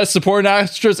get Best Supporting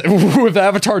Actress if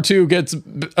Avatar 2 gets,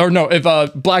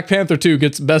 if Black Panther 2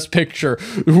 gets Best Picture.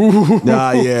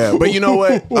 Yeah. But you know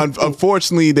what?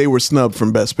 Unfortunately, they were snubbed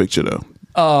from Best Picture, though.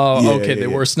 Oh, okay. They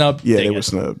were snubbed? Yeah, they were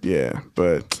snubbed. Yeah.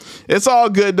 But it's all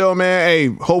good, though, man. Hey,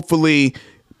 hopefully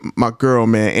my girl,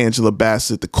 man, Angela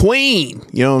Bassett, the queen,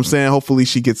 you know what I'm saying? Hopefully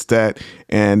she gets that.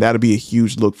 And that'll be a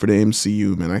huge look for the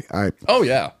MCU, man. Oh,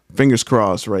 yeah. Fingers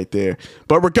crossed right there.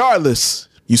 But regardless,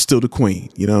 you still the queen,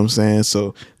 you know what I'm saying?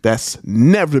 So that's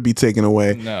never to be taken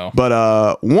away. No.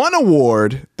 But one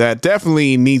award that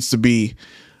definitely needs to be,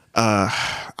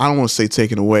 I don't want to say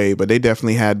taken away, but they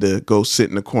definitely had to go sit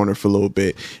in the corner for a little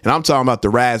bit. And I'm talking about the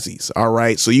Razzies, all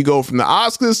right? So you go from the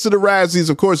Oscars to the Razzies.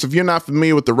 Of course, if you're not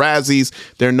familiar with the Razzies,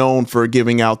 they're known for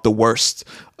giving out the worst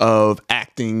of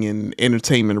acting and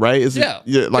entertainment, right? Is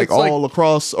it like all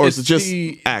across, or is it just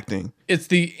acting? It's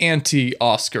the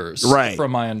anti-Oscars, right?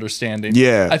 From my understanding.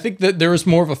 Yeah. I think that there is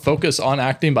more of a focus on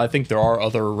acting, but I think there are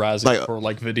other Razzies for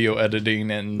like video editing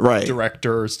and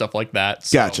director, stuff like that.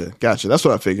 So. Gotcha. That's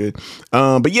what I figured.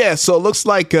 But yeah, so it looks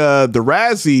like the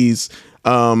Razzies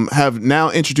have now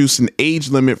introduced an age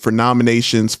limit for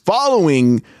nominations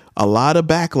following a lot of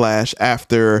backlash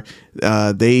after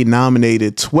they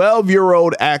nominated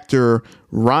 12-year-old actor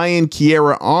Ryan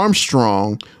Kiera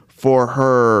Armstrong for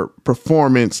her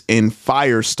performance in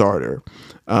Firestarter,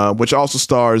 which also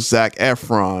stars Zac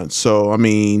Efron. So, I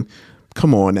mean,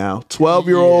 come on now.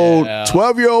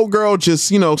 12-year-old girl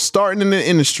just, starting in the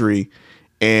industry,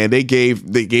 and they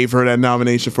gave her that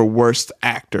nomination for worst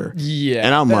actor. Yeah.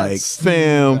 And I'm like,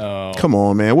 fam, come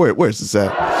on, man. Where's this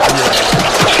at?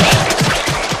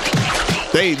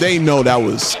 Yeah. They know that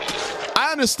was...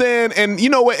 I understand, and you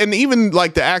know what, and even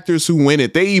like the actors who win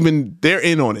it, they're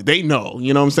in on it. They know,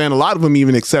 you know what I'm saying? A lot of them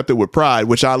even accept it with pride,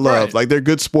 which I love. Right. Like, they're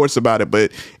good sports about it.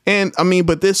 But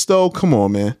this though, come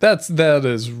on, man. That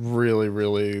is really,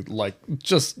 really like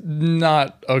just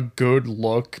not a good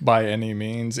look by any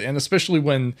means. And especially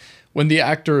when the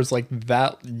actor is like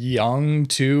that young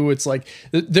too, it's like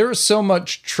there's so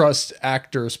much trust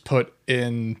actors put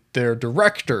in their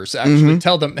directors actually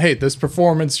tell them, hey, this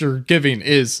performance you're giving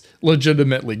is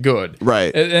legitimately good.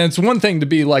 Right. And it's one thing to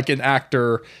be like an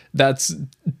actor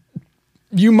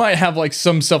you might have like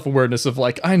some self-awareness of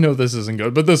like, I know this isn't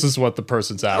good, but this is what the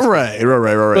person's asking. Right.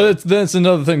 But then it's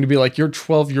another thing to be like, you're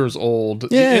 12 years old.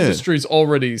 Yeah. The industry's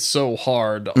already so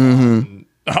hard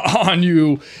on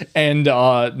you, and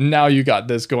now you got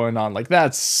this going on. Like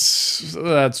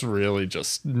that's really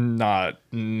just not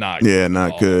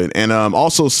good. And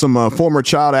also some former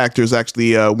child actors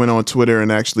actually went on Twitter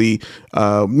and actually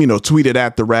tweeted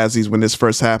at the Razzies when this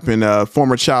first happened.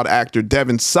 Former child actor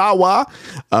Devin Sawa,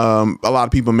 a lot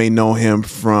of people may know him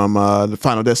from the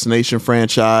Final Destination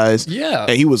franchise. Yeah,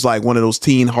 and he was like one of those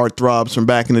teen heartthrobs from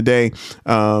back in the day.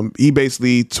 He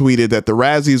basically tweeted that the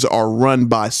Razzies are run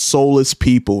by soulless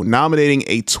people. Nominating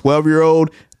a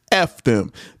 12-year-old, F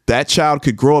them. That child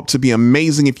could grow up to be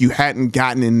amazing if you hadn't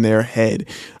gotten in their head.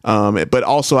 But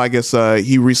also, I guess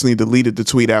he recently deleted the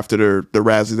tweet after the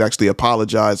Razzies actually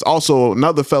apologized. Also,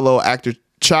 another fellow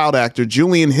child actor,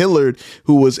 Julian Hillard,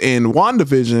 who was in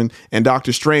WandaVision and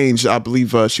Doctor Strange. I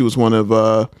believe he was one of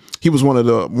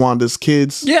the Wanda's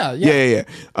kids. Yeah.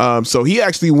 So he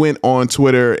actually went on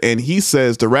Twitter and he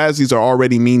says the Razzies are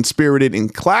already mean-spirited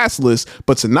and classless,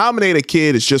 but to nominate a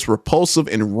kid is just repulsive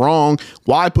and wrong.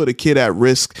 Why put a kid at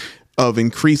risk of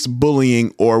increased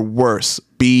bullying or worse?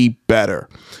 Be better.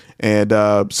 And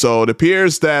so it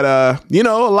appears that a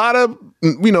lot of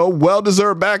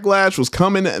well-deserved backlash was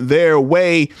coming their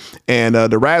way, and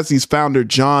the Razzies founder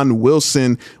John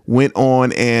Wilson went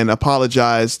on and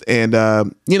apologized, and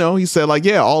he said like,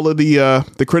 yeah, all of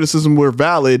the criticism were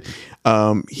valid.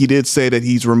 He did say that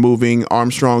he's removing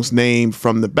Armstrong's name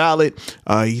from the ballot.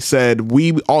 He said,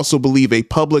 "We also believe a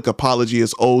public apology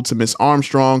is owed to Miss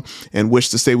Armstrong and wish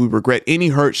to say we regret any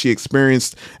hurt she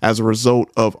experienced as a result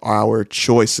of our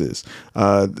choices."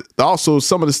 Also,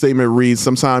 some of the statement reads,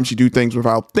 "Sometimes you do things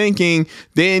without thinking,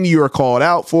 then you are called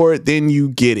out for it, then you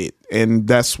get it." And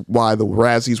that's why the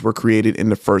Razzies were created in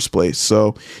the first place.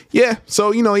 So, yeah.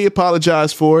 So, he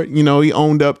apologized for it. He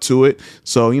owned up to it.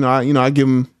 So, I give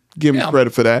him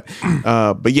credit for that.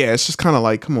 But yeah, it's just kind of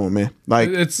like, come on, man. Like,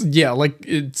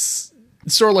 it's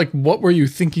sort of like, what were you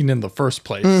thinking in the first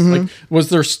place? Like, was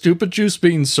there stupid juice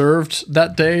being served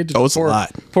that day? It's a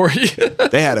lot.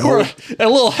 They had a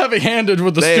little heavy-handed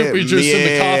with the stupid juice in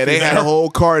the coffee. They had a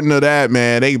whole carton of that,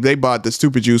 man. They bought the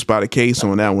stupid juice by the case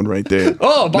on that one right there.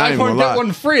 Oh, buy one, get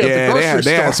one free at the grocery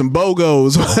store. They had some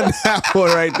BOGOs on that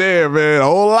one right there, man. A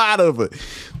whole lot of it.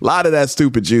 A lot of that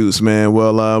stupid juice, man.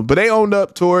 Well, but they owned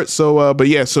up to it. So, but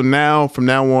yeah, so now, from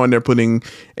now on, they're putting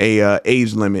a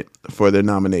age limit for their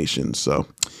nominations. So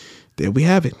there we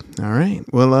have it. All right.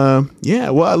 Well, yeah.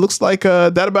 Well, it looks like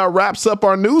that about wraps up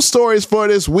our news stories for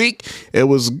this week. It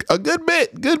was a good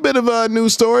bit of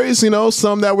news stories.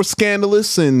 Some that were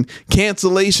scandalous and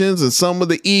cancellations, and some of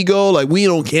the ego, like we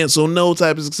don't cancel no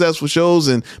type of successful shows.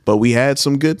 But we had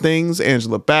some good things.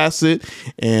 Angela Bassett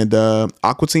and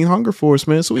Aqua Teen Hunger Force,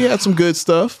 man. So we had some good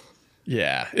stuff.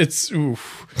 Yeah,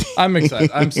 I'm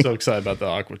excited. I'm so excited about the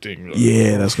Aqua Teen.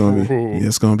 Yeah, that's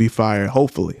gonna be fire.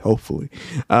 Hopefully.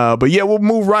 But yeah, we'll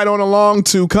move right on along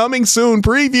to coming soon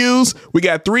previews. We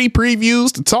got 3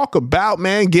 previews to talk about,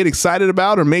 man. Get excited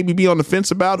about, or maybe be on the fence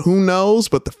about. Who knows?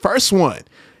 But the first one,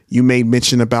 you made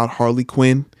mention about Harley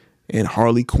Quinn. And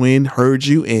Harley Quinn heard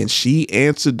you, and she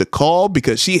answered the call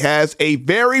because she has a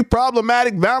very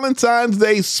problematic Valentine's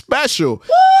Day special.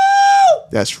 Woo!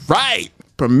 That's right.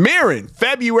 Premiering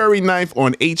February 9th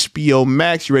on HBO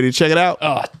Max. You ready to check it out?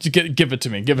 Give it to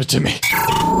me.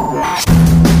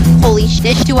 Holy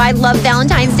shit, do I love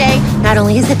Valentine's Day. Not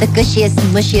only is it the gushiest,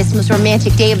 mushiest, most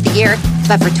romantic day of the year,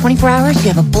 but for 24 hours,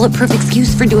 you have a bulletproof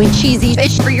excuse for doing cheesy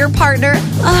fish for your partner.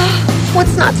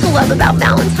 What's not to love about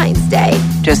Valentine's Day?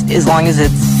 Just as long as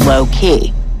it's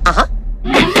low-key. Uh-huh.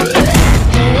 You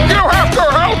have to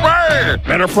help me!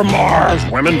 Men are from Mars,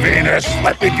 women Venus.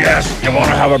 Let me guess, you want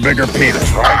to have a bigger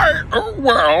penis, right?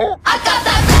 Well... I got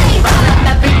that ready,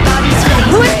 everybody's ready.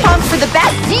 Who is pumped for the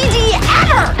best DD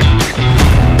ever?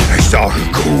 I saw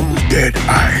her cool, dead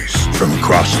eyes from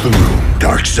across the room.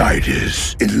 Darkseid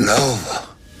is in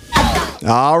love.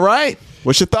 All right.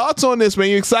 What's your thoughts on this, man?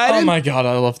 You excited? Oh my God,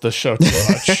 I love this show too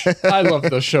much. I love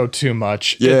this show too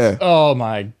much. Yeah. Oh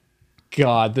my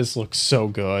God, this looks so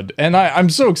good. And I'm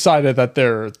so excited that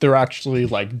they're actually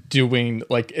like doing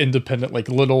like independent, like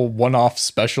little one-off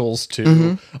specials too.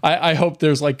 Mm-hmm. I hope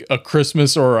there's like a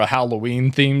Christmas or a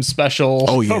Halloween themed special.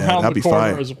 Oh yeah, around that'd the be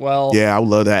corner fire as well. Yeah, I would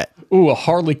love that. Ooh, a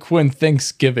Harley Quinn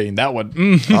Thanksgiving. That would.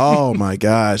 Oh my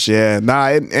gosh, yeah. Nah,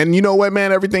 and you know what,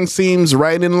 man? Everything seems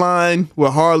right in line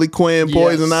with Harley Quinn,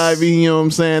 Poison Ivy. You know what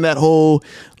I'm saying? That whole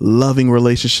loving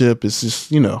relationship is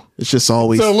just, it's just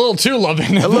always a little too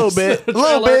loving. A little bit,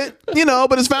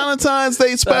 but it's Valentine's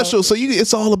Day special, so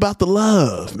it's all about the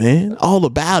love, man. All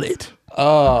about it.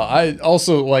 I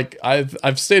also like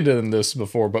I've stated in this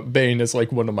before, but Bane is like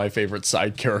one of my favorite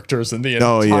side characters in the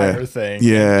entire thing.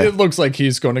 Yeah, it looks like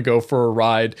he's going to go for a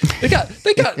ride. They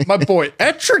got my boy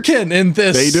Etrigan in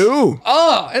this. They do.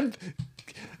 And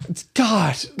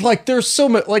God, like there's so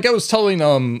much. Like I was telling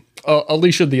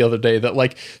Alicia the other day that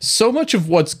like so much of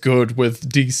what's good with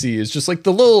DC is just like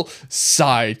the little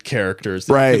side characters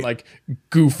that you can like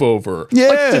goof over. Yeah,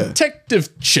 like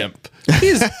Detective Chimp.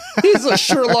 He's a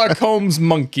Sherlock Holmes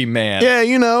monkey man. Yeah,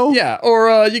 Yeah,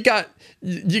 or you got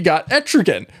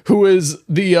Etrigan, who is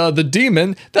the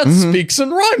demon that speaks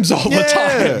and rhymes all the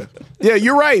time. Yeah,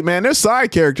 you're right, man. Their side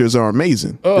characters are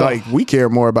amazing. Like we care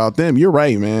more about them. You're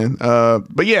right, man.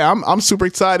 But yeah, I'm super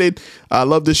excited. I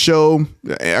love this show.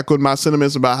 I echoed my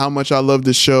sentiments about how much I love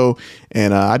this show,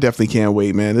 and I definitely can't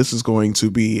wait, man. This is going to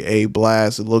be a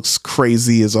blast. It looks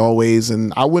crazy as always,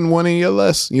 and I wouldn't want any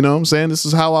less. You know what I'm saying? This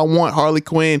is how I want Harley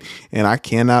Quinn, and I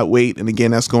cannot wait. And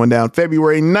again, that's going down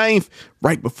February 9th,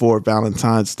 right before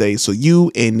Valentine's Day. So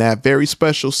you and that very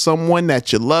special someone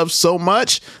that you love so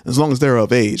much, as long as they're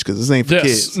of age, because as ain't for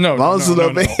kids. No, as long as it's no,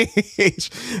 of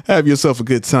age, have yourself a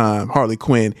good time. Harley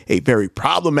Quinn, a very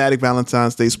problematic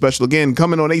Valentine's Day special. Again,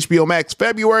 coming on HBO Max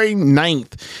February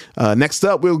 9th. Next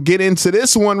up, we'll get into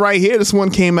this one right here. This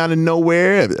one came out of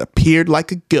nowhere. It appeared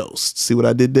like a ghost. See what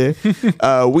I did there?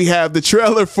 We have the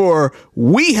trailer for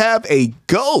We Have a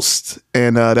Ghost.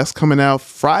 And that's coming out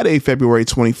Friday, February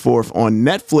 24th on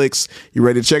Netflix. You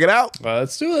ready to check it out?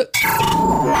 Let's do it.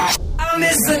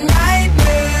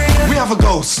 We have a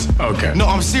ghost. Okay. No,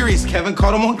 I'm serious, Kevin.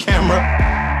 Caught him on camera.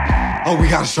 Oh, we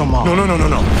gotta show Mom. No.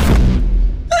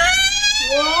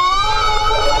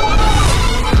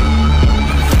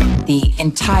 The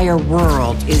entire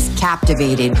world is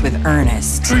captivated with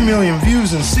Ernest. 3 million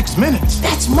views in 6 minutes.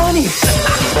 That's money.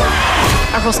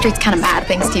 Our whole street's kind of mad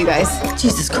thanks to you guys.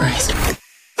 Jesus Christ.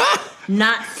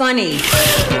 Not funny.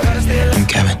 I'm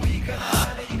Kevin.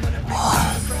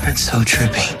 Whoa, that's so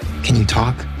trippy. Can you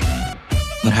talk?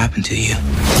 What happened to you?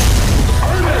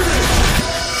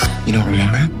 You don't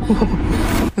remember?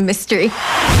 Mystery.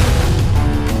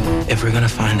 If we're gonna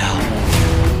find out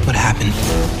what happened,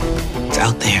 it's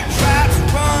out there.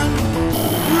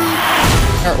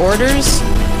 Our orders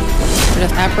are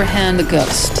to apprehend the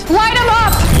ghost. Light him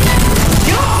up!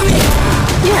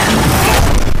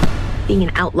 Yeah. Being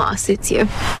an outlaw suits you.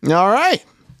 All right.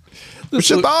 What's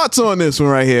your thoughts on this one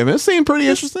right here, man? It seemed pretty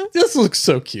interesting. This looks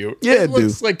so cute. Yeah, it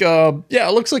looks like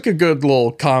it looks like a good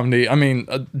little comedy. I mean,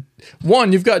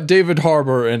 one, you've got David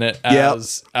Harbour in it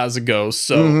as a ghost,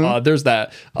 so there's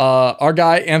that. Our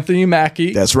guy Anthony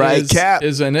Mackie, that's right, Cap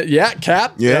is in it. Yeah,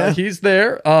 Cap. Yeah, he's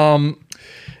there. God,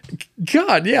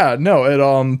 yeah, no, it.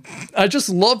 I just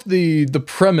love the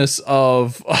premise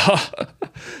of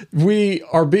we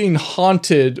are being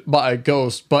haunted by a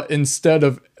ghost, but instead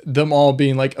of them all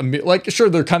being like sure,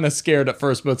 they're kind of scared at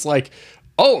first, but it's like,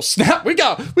 oh snap, we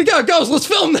got ghosts, let's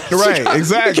film this. Right,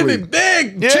 exactly. It can be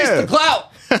big. Chase the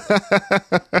clout.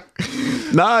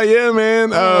 Nah, yeah, man.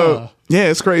 Yeah,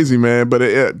 it's crazy, man. But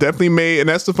it definitely made, and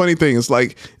that's the funny thing. It's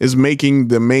making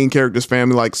the main character's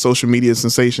family like social media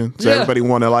sensation. So everybody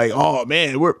want to like, oh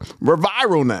man, we're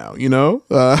viral now, you know.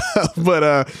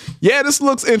 But yeah, this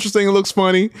looks interesting. It looks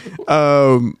funny.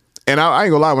 And I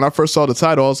ain't gonna lie, when I first saw the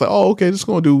title, I was like, oh, okay, this is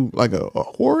gonna do like a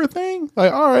horror thing.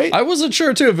 Like, all right. I wasn't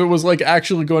sure too if it was like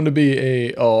actually going to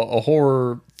be a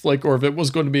horror flick or if it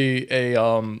was going to be a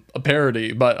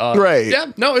parody. But right. Yeah,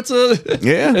 no, it's a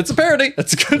parody.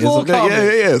 It's a good little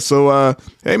comedy. Yeah. So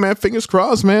hey man, fingers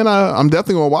crossed, man. I'm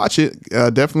definitely gonna watch it.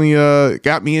 Definitely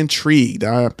got me intrigued.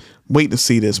 I'm waiting to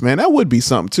see this, man. That would be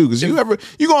something too. Cause you go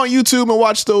on YouTube and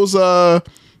watch those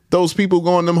people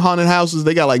going to them haunted houses,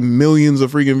 they got like millions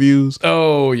of freaking views.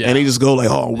 Oh, yeah. And they just go like,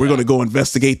 oh, we're going to go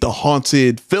investigate the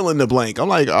haunted fill in the blank. I'm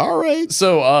like, all right.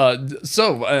 So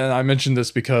and I mentioned this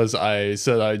because I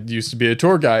said I used to be a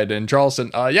tour guide in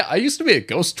Charleston. Yeah, I used to be a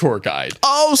ghost tour guide.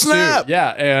 Oh, snap. Too.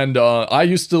 Yeah, and I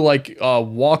used to like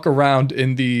walk around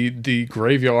in the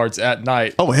graveyards at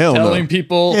night. Oh, hell no. Telling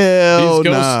people these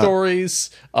ghost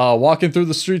stories. Walking through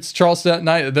the streets of Charleston at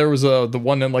night. There was the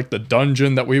one in like the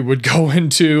dungeon that we would go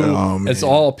into. Oh, man. It's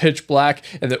all pitch black,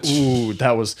 and that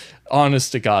was,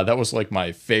 honest to God, that was like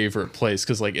my favorite place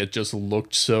because like it just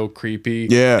looked so creepy.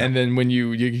 Yeah. And then when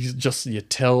you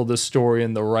tell the story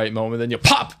in the right moment, then you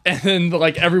pop, and then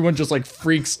like everyone just like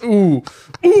freaks. Ooh,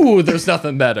 there's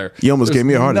nothing better. You almost gave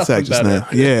me a heart attack just now.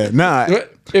 Yeah, nah.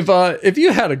 If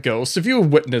you had a ghost, if you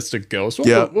witnessed a ghost,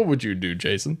 what would you do,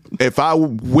 Jason? If I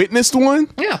witnessed one,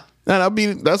 yeah,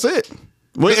 that's it.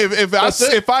 Well,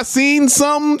 if I seen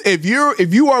something, if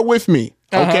you are with me,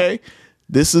 okay,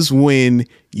 this is when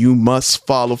you must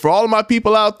follow. For all of my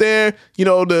people out there, you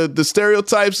know, the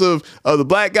stereotypes of the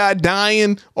black guy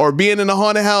dying or being in a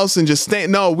haunted house and just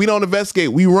staying. No, we don't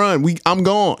investigate. We run. I'm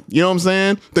gone. You know what I'm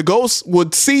saying? The ghost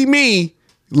would see me,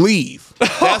 leave.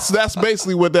 That's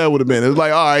basically what that would have been. It's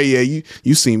like, all right, yeah,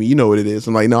 you see me, you know what it is.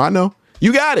 I'm like, no, I know.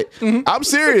 You got it. I'm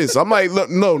serious. I'm like, look,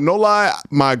 no lie.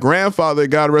 My grandfather,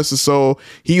 God rest his soul,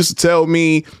 he used to tell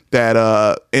me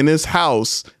that in his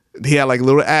house, he had like a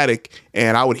little attic,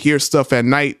 and I would hear stuff at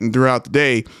night and throughout the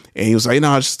day. And he was like,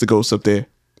 no, it's just a ghost up there.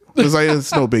 It's like,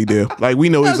 it's no big deal. Like, we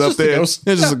know he's up there. It's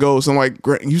just a ghost. I'm like,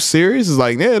 you serious? It's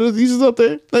like, yeah, he's just up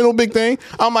there. Ain't no big thing.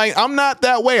 I'm like, I'm not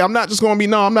that way. I'm not just going to be,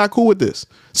 no, I'm not cool with this.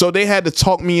 So they had to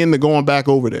talk me into going back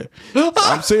over there.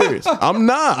 I'm serious. I'm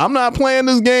not playing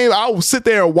this game. I'll sit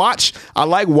there and watch. I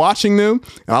like watching them.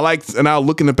 And I'll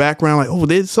look in the background like, oh,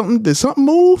 did something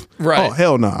move? Right. Oh,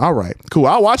 hell no. All right, cool.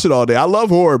 I'll watch it all day. I love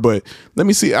horror, but let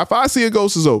me see. If I see a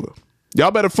ghost, it's over.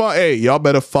 Y'all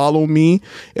better follow me.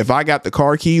 If I got the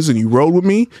car keys and you rode with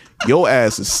me, your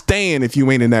ass is staying if you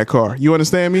ain't in that car. You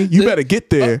understand me? You better get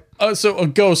there. So a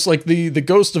ghost, like the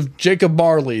ghost of Jacob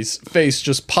Marley's face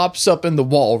just pops up in the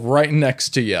wall right next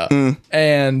to you.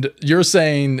 And you're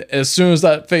saying as soon as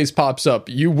that face pops up,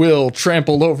 you will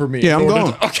trample over me. Yeah, I'm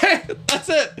going. Okay, that's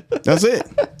it. That's it.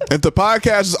 If the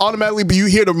podcast is automatically, but you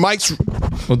hear the mics.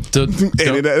 Well,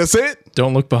 that's it.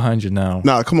 Don't look behind you now.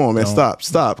 Nah, come on, man.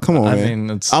 Stop. Come on, man.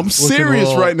 mean, I'm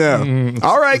serious right now.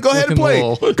 All right, go ahead and play.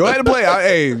 Go ahead and play.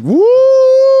 Hey,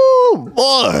 woo,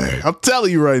 boy. I'm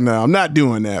telling you right now, I'm not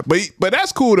doing that. But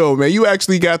that's cool though, man. You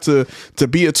actually got to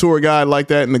be a tour guide like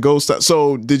that in the ghost.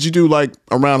 So did you do like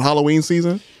around Halloween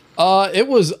season? It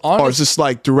was on. Or it's just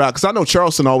like throughout, because I know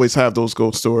Charleston always have those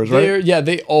ghost stores, right? Yeah,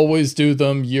 they always do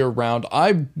them year round.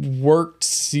 I worked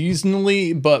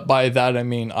seasonally, but by that I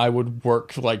mean I would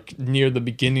work like near the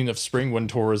beginning of spring when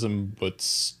tourism would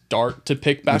start to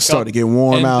pick back up. Start to get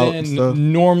warm out. And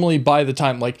then normally by the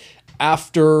time like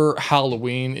after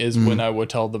Halloween is when I would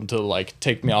tell them to like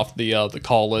take me off the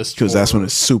call list, because that's when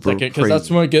it's super crazy. Because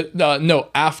that's when it get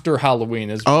after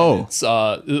Halloween is when it's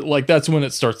like that's when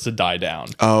it starts to die down.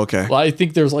 Oh, okay. Well, I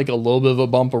think there's like a little bit of a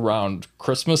bump around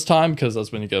Christmas time because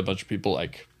that's when you get a bunch of people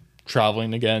like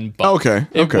traveling again. But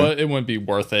it wouldn't be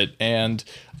worth it. And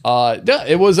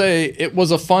it was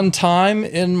a fun time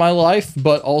in my life,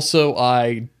 but also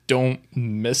I don't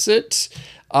miss it.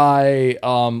 I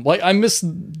miss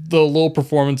the little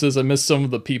performances. I miss some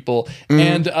of the people,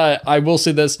 and I will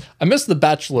say this: I miss the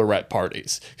bachelorette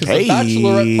parties because the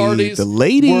bachelorette parties, the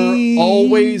ladies, were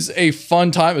always a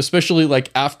fun time, especially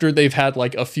like after they've had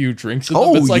like a few drinks. In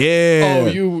them. It's like,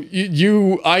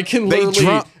 I can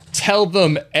literally tell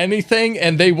them anything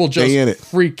and they will just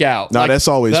freak out. No, that's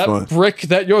always that fun. Brick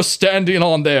that you're standing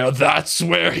on there, that's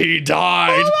where he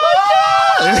died.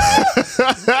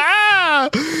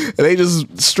 They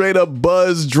just straight up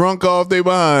buzz drunk off their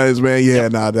behinds, man. Yeah,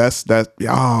 that's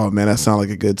oh man, that sounds like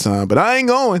a good time. But I ain't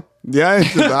going. Yeah,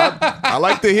 I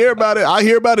like to hear about it. I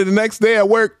hear about it the next day at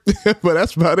work, but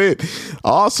that's about it.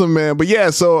 Awesome, man. But yeah,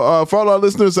 so for all our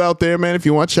listeners out there, man, if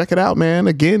you want to check it out, man,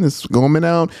 again, it's going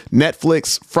on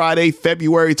Netflix Friday,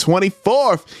 February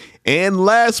 24th. And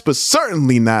last but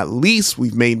certainly not least,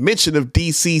 we've made mention of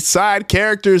DC side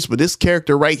characters, but this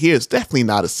character right here is definitely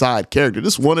not a side character.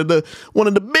 This is one of the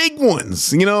big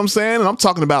ones. You know what I'm saying? And I'm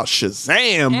talking about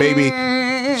Shazam, baby.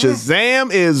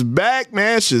 Shazam is back,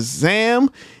 man.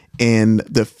 Shazam and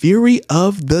the Fury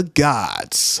of the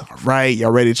Gods. All right,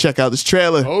 y'all ready to check out this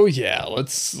trailer? Oh yeah,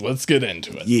 let's get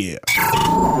into it. Yeah.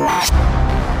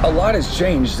 A lot has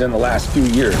changed in the last few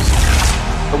years.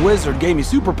 The wizard gave me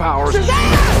superpowers.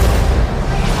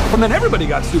 And then everybody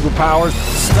got superpowers.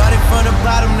 Started from the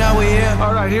bottom, now we're here.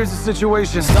 All right, here's the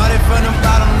situation. Started from the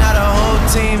bottom, now the whole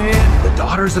team here. The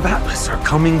daughters of Atlas are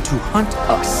coming to hunt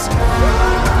us.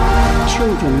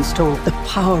 Children stole the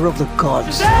power of the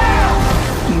gods.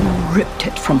 You ripped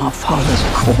it from our father's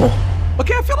core.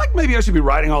 Okay, I feel like maybe I should be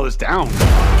writing all this down.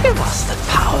 Give us the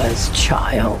powers,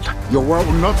 child. Your world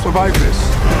will not survive this.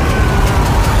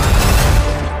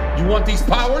 You want these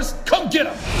powers? Come get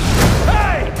them!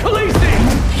 Hey, Khaleesi!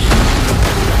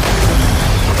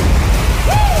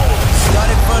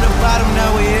 Started from the bottom,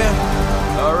 now we're here.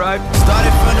 All right.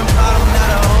 Started from the bottom, now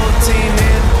the whole team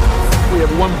here. We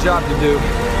have one job to do.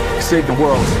 Save the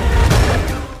world.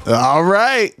 All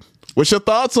right. What's your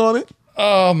thoughts on it?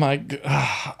 Oh my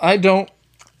God.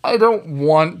 I don't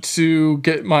want to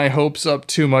get my hopes up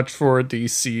too much for a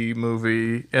DC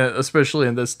movie, especially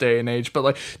in this day and age. But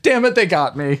like, damn it, they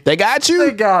got me. They got you.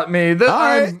 They got me.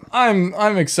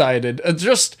 I'm excited.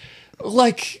 Just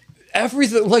like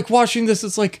everything, like watching this,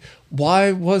 it's like,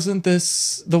 why wasn't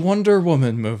this the Wonder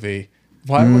Woman movie?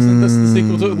 Why wasn't this the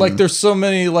sequel to? Like, there's so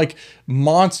many like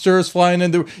monsters flying in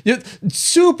there,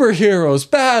 superheroes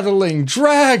battling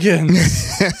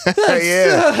dragons.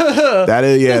 That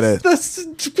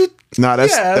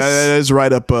is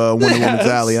right up Wonder Woman's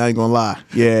alley. I ain't gonna lie.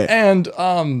 Yeah, and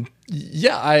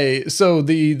so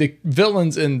the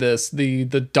villains in this, the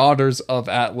daughters of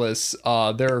Atlas,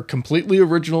 they're completely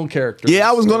original characters. Yeah,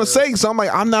 I was gonna say, so I'm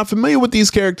like, I'm not familiar with these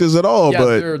characters at all. Yeah,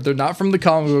 but they're not from the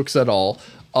comic books at all.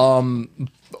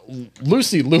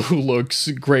 Lucy Liu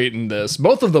looks great in this.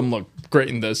 Both of them look great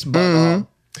in this, but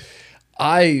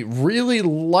I really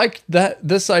liked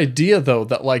this idea though,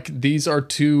 that like these are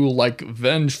two like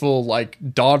vengeful like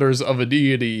daughters of a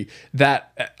deity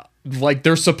that like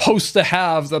they're supposed to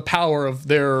have the power of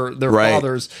their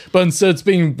fathers, but instead it's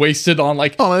being wasted on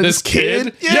like this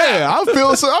kid. Yeah, I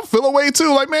feel a way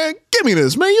too. Like, man, give me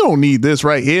this, man. You don't need this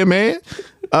right here, man.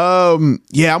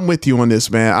 Yeah, I'm with you on this,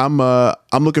 man.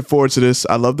 I'm looking forward to this.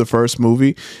 I love the first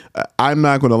movie. I'm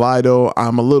not gonna lie though.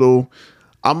 I'm a little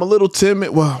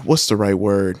timid. Well, what's the right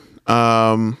word?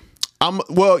 You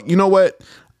know what?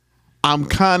 I'm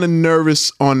kind of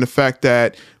nervous on the fact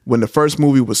that when the first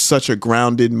movie was such a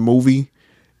grounded movie,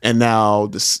 and now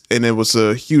it was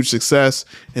a huge success,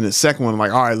 and the second one, I'm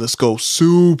like, all right, let's go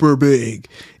super big.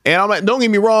 And I'm like, don't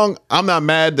get me wrong, I'm not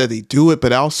mad that they do it,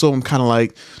 but also I'm kind of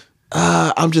like,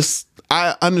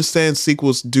 I understand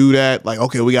sequels do that. Like,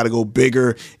 okay, we got to go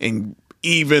bigger and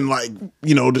even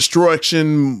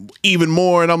destruction even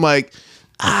more. And I'm like,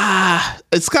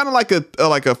 it's kind of like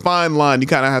a fine line. You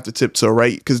kind of have to tiptoe,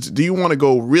 right? Because do you want to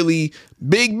go really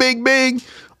big,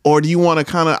 or do you want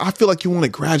to I feel like you want to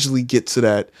gradually get to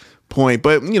that point,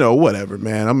 but whatever,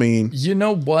 man. I mean, you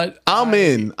know what?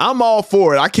 I'm all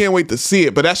for it. I can't wait to see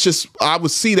it, but that's just, I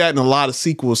would see that in a lot of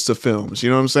sequels to films. You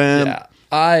know what I'm saying? Yeah.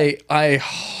 I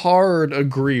hard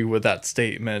agree with that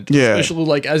statement. Yeah. Especially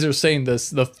like as you're saying this,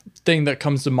 the thing that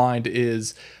comes to mind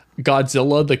is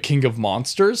Godzilla, the King of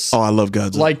Monsters. Oh, I love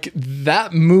Godzilla. Like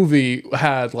that movie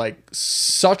had like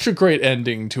such a great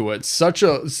ending to it.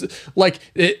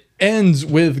 It ends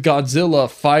with Godzilla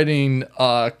fighting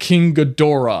King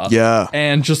Ghidorah. Yeah.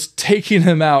 And just taking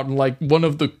him out in like one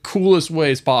of the coolest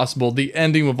ways possible. The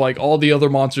ending with like all the other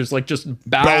monsters like just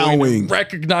bowing. And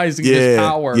recognizing his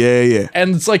power. Yeah.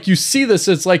 And it's like you see this,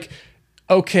 it's like,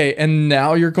 okay, and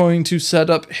now you're going to set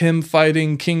up him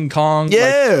fighting King Kong?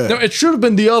 Yeah. Like, no, it should have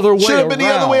been the other way around. Should have been the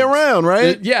other way around,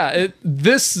 right?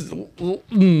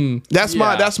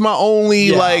 That's my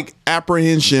only like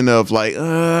apprehension of like,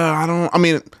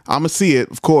 I'm gonna see it,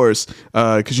 of course,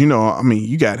 because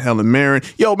you got Helen Mirren.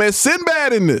 Yo, man,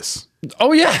 Sinbad in this.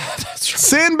 Oh yeah, that's right.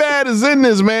 Sinbad is in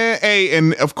this, man. Hey,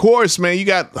 and of course, man, you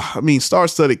got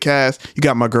star-studded cast. You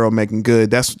got my girl Megan Good.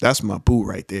 That's my boo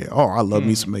right there. Oh, I love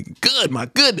me some Megan Good. My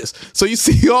goodness. So you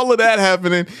see all of that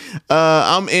happening.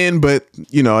 I'm in, but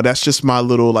that's just my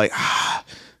little like.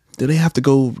 Do they have to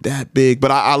go that big?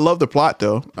 But I love the plot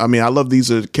though. I mean, I love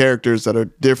these are characters that are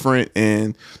different,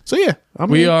 and so yeah,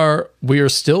 we are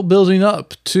still building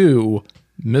up to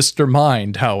Mr.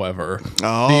 Mind, however.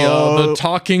 The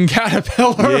talking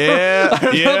caterpillar. Yeah.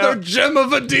 Another gem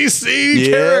of a DC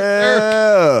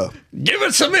character. Give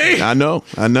it to me. I know.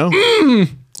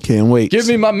 Can't wait. Give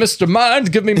me my Mr.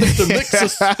 Mind. Give me Mr.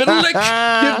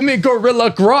 Mix-a-Spitalick. Give me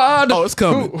Gorilla Grodd. Oh, it's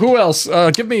coming. Who else?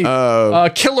 Give me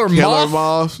Killer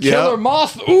Moth. Killer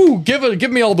Moth. Ooh,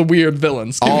 give me all the weird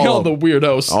villains. Give me all the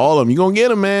weirdos. All of them. You gonna get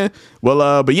them, man.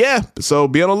 Well, but yeah. So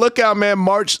be on the lookout, man.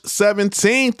 March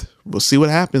 17th. We'll see what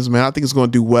happens, man. I think it's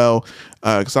going to do well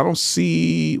because I don't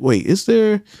see. Wait, is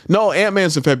there? No,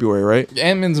 Ant-Man's in February, right?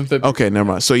 Ant-Man's in February. Okay, never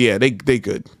mind. So yeah, they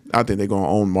good. I think they're going to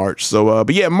own March. So,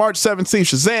 but yeah, March 17th,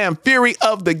 Shazam, Fury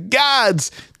of the Gods.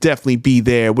 Definitely be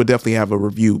there. We'll definitely have a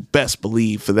review, best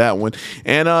believe, for that one.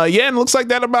 And and it looks like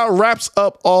that about wraps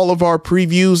up all of our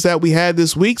previews that we had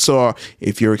this week. So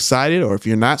if you're excited or if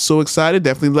you're not so excited,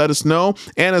 definitely let us know.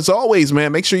 And as always,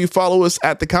 man, make sure you follow us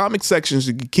at the comic section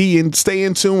so you can key and stay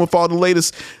in tune with all the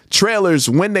latest trailers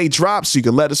when they drop, so you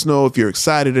can let us know if you're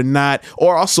excited or not,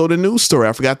 or also the news story.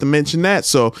 I forgot to mention that.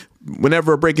 So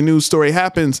whenever a breaking news story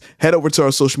happens, head over to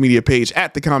our social media page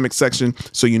at the comic section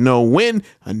so you know when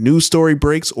a news story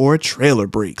breaks or a trailer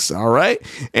breaks. All right.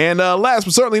 And last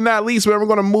but certainly not least, we're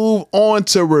going to move on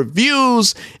to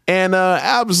reviews. And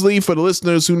obviously for the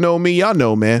listeners who know me, y'all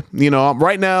know, man,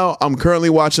 right now I'm currently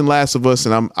watching Last of Us,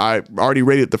 and I already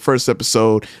rated the first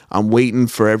episode. I'm waiting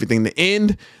for everything to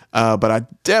end. But I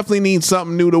definitely need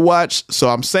something new to watch. So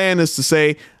I'm saying this to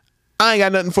say, I ain't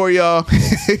got nothing for y'all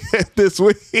this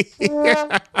week. Y'all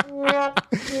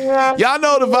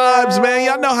know the vibes, man.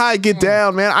 Y'all know how I get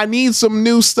down, man. I need some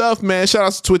new stuff, man. Shout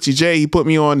out to Twitchy J. He put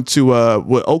me on to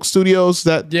Oak Studios.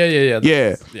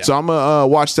 Yeah. So I'm gonna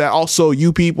watch that. Also,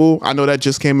 You People. I know that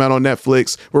just came out on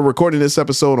Netflix. We're recording this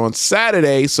episode on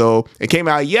Saturday, so it came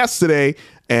out yesterday.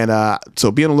 And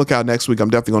so be on the lookout next week. I'm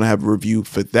definitely going to have a review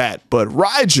for that. But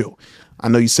Rigel, I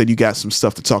know you said you got some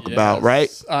stuff to talk about, right?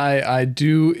 I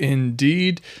do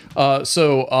indeed.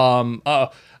 Also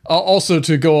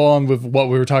to go on with what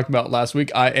we were talking about last week,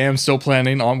 I am still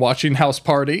planning on watching House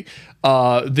Party.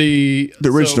 The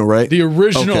original, right? The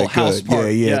original House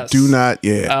Party. Yeah. Yes. Do not.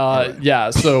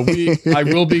 So I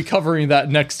will be covering that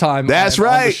next time. That's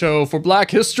right. On the show for Black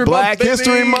History Month. Black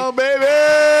History Month,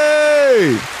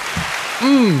 baby.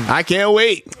 I can't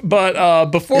wait. But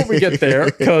before we get there,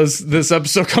 because this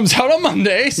episode comes out on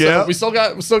Monday, so we still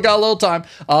got a little time.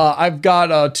 I've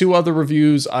got 2 other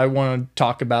reviews I want to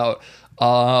talk about.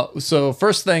 So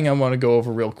first thing I want to go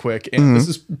over real quick, and this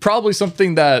is probably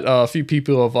something that a few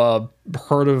people have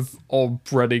heard of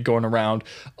already going around.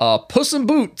 Puss in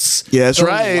Boots. Yeah, that's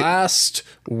right. Last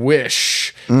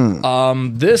Wish.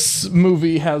 This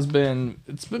movie it's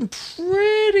been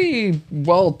pretty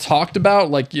well talked about.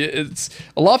 Like, it's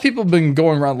a lot of people have been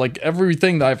going around, like,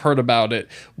 everything that I've heard about it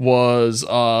was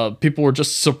people were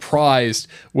just surprised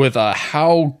with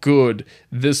how good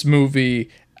this movie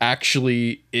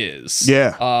actually is.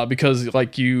 Yeah. Because,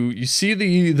 like, you see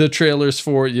the trailers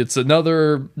for it. It's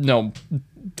another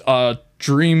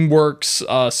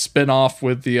DreamWorks spin-off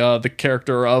with the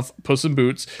character of Puss in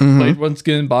Boots, played once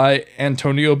again by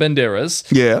Antonio Banderas.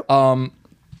 Yeah.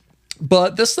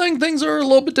 But this things are a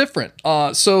little bit different.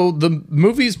 So the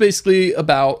movie's basically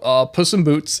about Puss in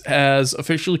Boots has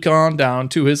officially gone down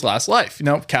to his last life. You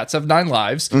know, cats have 9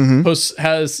 lives. Puss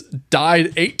has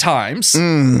died 8 times,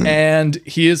 and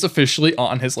he is officially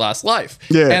on his last life.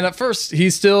 Yeah. And at first,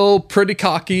 he's still pretty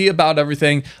cocky about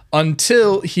everything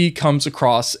until he comes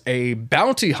across a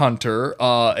bounty hunter,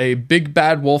 a big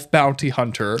bad wolf bounty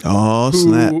hunter. Oh,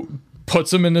 snap.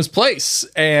 Puts him in his place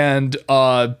and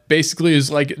basically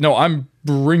is like, no, I'm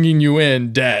bringing you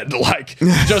in dead. Like,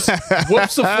 just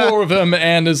whoops the floor of him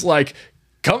and is like,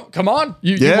 come on,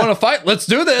 you want to fight? Let's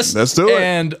do this. Let's do it.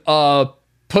 And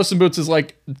Puss in Boots is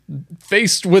like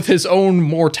faced with his own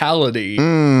mortality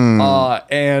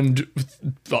and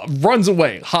runs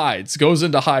away, goes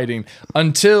into hiding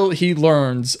until he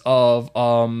learns of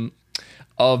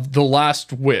the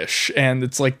last wish, and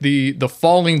it's like the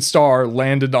falling star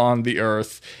landed on the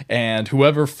earth, and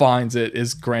whoever finds it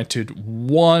is granted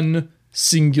one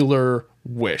singular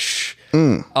wish.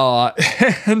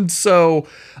 And so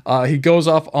he goes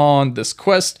off on this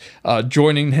quest.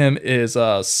 Joining him is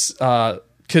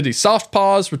Kitty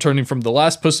Softpaws, returning from the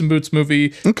last Puss in Boots movie,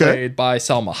 played by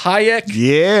Salma Hayek.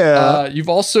 Yeah. You've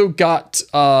also got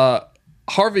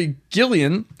Harvey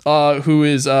Gillian, who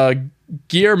is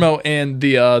Guillermo in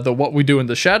the What We Do in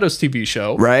the Shadows TV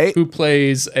show, right? Who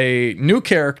plays a new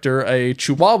character, a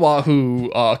Chihuahua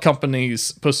who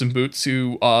accompanies Puss in Boots.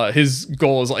 Who his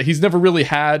goal is, like, he's never really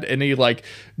had any like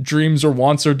dreams or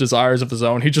wants or desires of his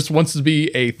own. He just wants to be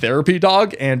a therapy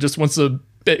dog and just wants to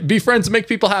be friends and make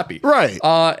people happy. Right.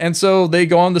 And so they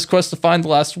go on this quest to find the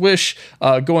last wish,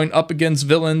 going up against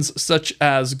villains such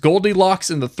as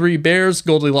Goldilocks and the Three Bears,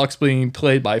 Goldilocks being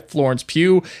played by Florence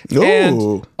Pugh.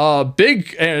 Ooh. And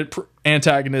big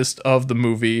antagonist of the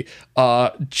movie,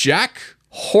 Jack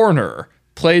Horner,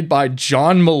 played by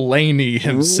John Mulaney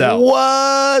himself.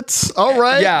 What? All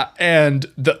right. Yeah, and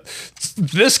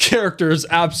this character is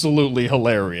absolutely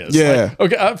hilarious. Yeah.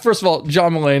 Like, okay, first of all,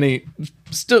 John Mulaney,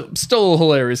 still a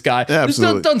hilarious guy.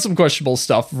 Absolutely. He's done some questionable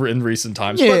stuff in recent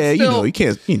times. Yeah, but still, you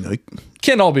can't,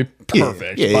 can't all be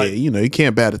perfect. Yeah, you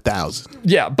can't bat 1,000.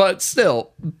 Yeah, but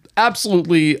still,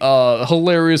 absolutely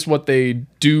hilarious what they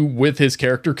do with his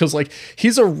character, because like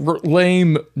he's a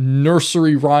lame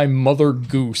nursery rhyme Mother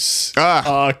Goose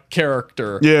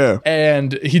character. Yeah,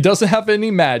 and he doesn't have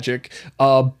any magic.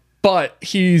 But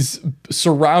he's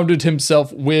surrounded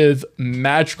himself with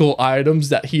magical items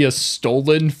that he has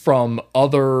stolen from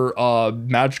other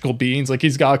magical beings. Like,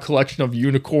 he's got a collection of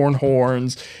unicorn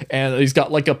horns, and he's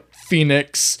got like a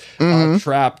phoenix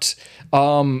trapped.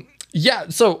 So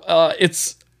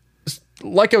it's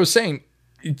like I was saying,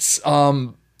 it's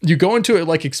you go into it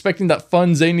like expecting that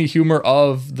fun zany humor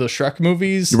of the Shrek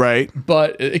movies, right?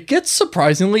 But it gets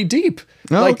surprisingly deep.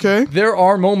 Oh, like, okay. There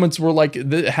are moments where like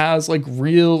it has like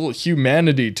real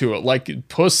humanity to it. Like,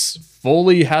 Puss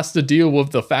fully has to deal with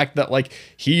the fact that like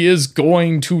he is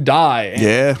going to die,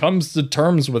 and comes to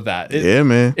terms with that.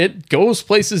 Man. It goes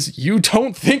places you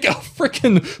don't think a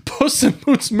freaking Puss in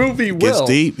Boots movie will. Gets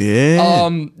deep,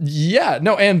 yeah.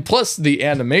 And plus the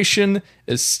animation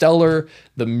is stellar.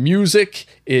 The music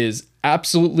is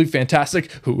absolutely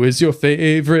fantastic. Who is your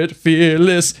favorite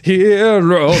fearless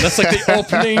hero? That's like the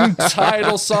opening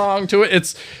title song to it.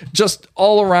 It's just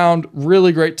all around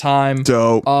really great time.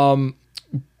 Dope.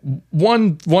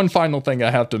 One final thing I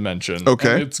have to mention.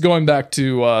 Okay. And it's going back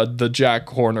to the Jack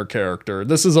Horner character.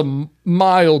 This is a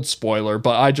mild spoiler,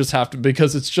 but I just have to,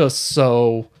 because it's just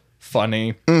so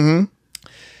funny.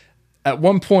 At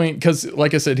one point, because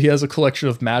like I said, he has a collection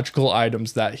of magical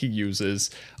items that he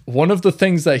uses. One of the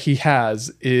things that he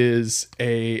has is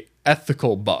a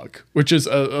ethical bug, which is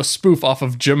a spoof off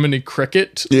of Jiminy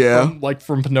Cricket.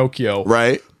 From Pinocchio.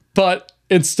 Right. But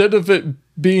instead of it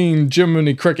being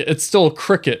Jiminy Cricket, it's still a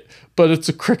cricket, but but it's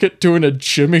a cricket doing a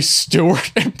Jimmy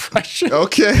Stewart impression.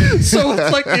 Okay. So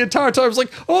it's like the entire time it's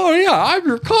like, oh yeah, I'm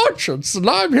your conscience and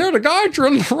I'm here to guide you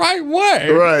in the right way.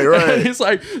 Right. And he's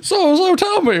like, so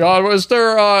tell me, was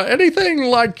there anything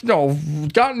like,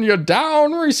 gotten you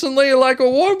down recently? Like,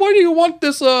 what do you want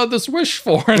this wish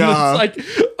for? And it's like,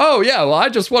 oh yeah, well, I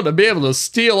just want to be able to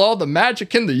steal all the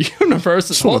magic in the universe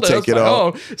and hold it as my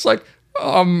own. It's like,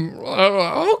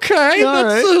 okay,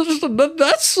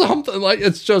 that's something. Like,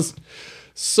 it's just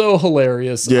so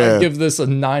hilarious. Yeah. I give this a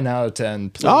 9 out of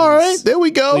 10. Please. All right, there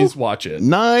we go. Please watch it.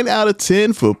 9 out of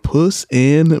 10 for Puss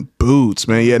in Boots,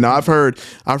 man. Yeah, no, I've heard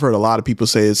a lot of people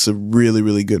say it's a really,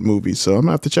 really good movie. So I'm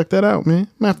gonna have to check that out, man. I'm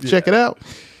gonna have to check it out.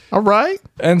 All right.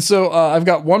 And so I've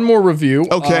got one more review.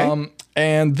 Okay.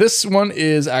 And this one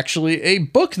is actually a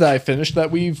book that I finished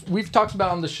that we've talked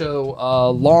about on the show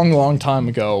a long time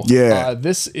ago. Yeah.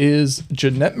 This is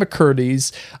Jennette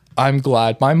McCrudy's I'm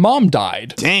Glad My Mom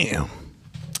Died. Damn.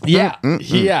 Yeah.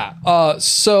 Yeah.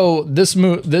 So this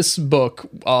book,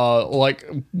 like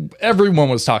everyone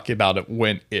was talking about it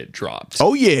when it dropped.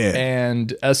 Oh yeah.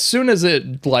 And as soon as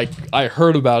I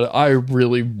heard about it, I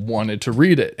really wanted to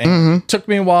read it. And it took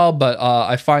me a while, but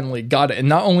I finally got it. And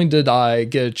not only did I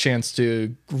get a chance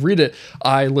to read it,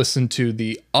 I listened to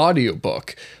the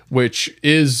audiobook, which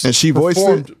is and she voiced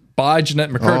it by Jennette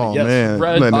McCurdy. Oh man,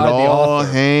 read letting by it all the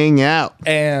author. hang out.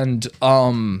 And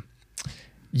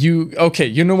you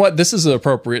know what? This is an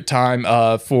appropriate time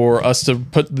for us to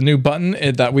put the new button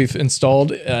that we've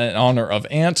installed in honor of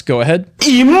Ant. Go ahead.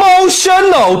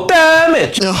 Emotional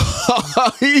damage.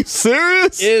 Are you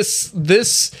serious? Is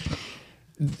this?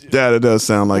 That it does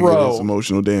sound like it is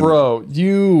emotional damage. Bro,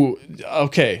 you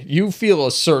feel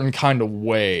a certain kind of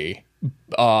way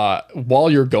while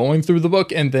you're going through the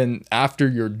book, and then after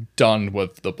you're done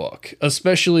with the book,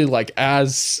 especially like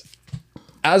as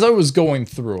I was going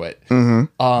through it,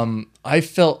 I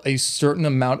felt a certain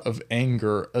amount of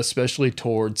anger, especially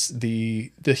towards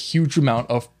the huge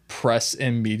amount of press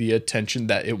and media attention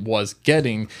that it was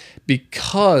getting,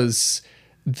 because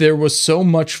there was so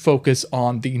much focus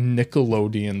on the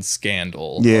Nickelodeon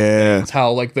scandal. Yeah.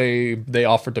 How like they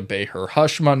offered to pay her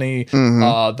hush money,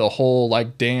 the whole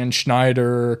like Dan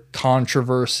Schneider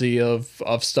controversy of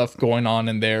stuff going on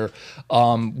in there,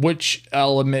 which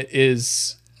element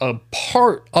is a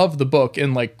part of the book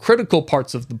and like critical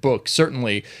parts of the book,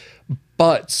 certainly.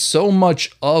 But so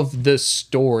much of this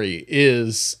story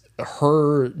is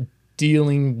her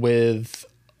dealing with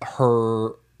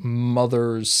her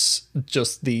mother's,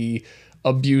 just the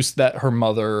abuse that her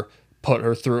mother put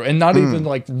her through, and not even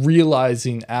like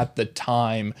realizing at the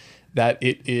time that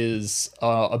it is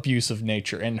abuse of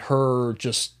nature, and her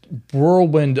just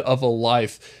whirlwind of a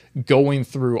life going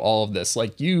through all of this.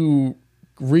 Like, you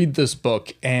read this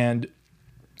book and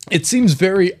it seems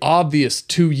very obvious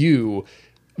to you,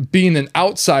 being an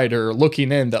outsider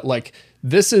looking in, that like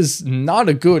this is not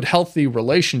a good, healthy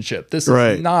relationship. This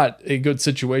is not a good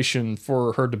situation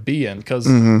for her to be in, because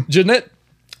Jennette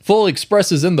fully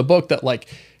expresses in the book that like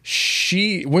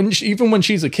even when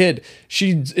she's a kid,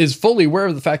 she is fully aware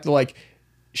of the fact that like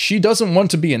she doesn't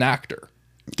want to be an actor.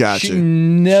 Gotcha. She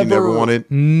never wanted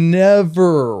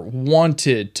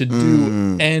to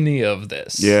do any of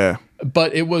this. Yeah.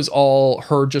 But it was all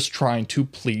her just trying to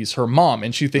please her mom.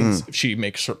 And she thinks if she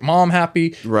makes her mom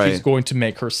happy, she's going to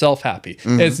make herself happy.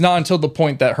 And it's not until the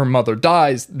point that her mother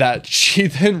dies that she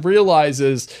then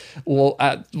realizes, well,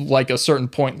 at like a certain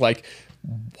point, like,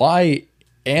 why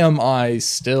am I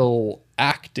still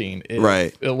acting?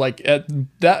 Like at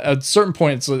a certain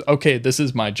point, it's like, okay, this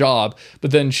is my job.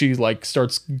 But then she like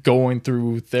starts going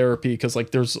through therapy, because like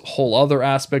there's whole other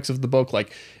aspects of the book.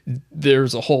 Like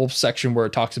there's a whole section where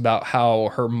it talks about how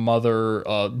her mother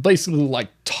basically like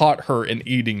taught her an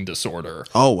eating disorder.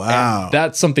 Oh wow. And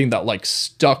that's something that like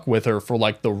stuck with her for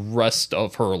like the rest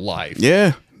of her life.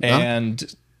 And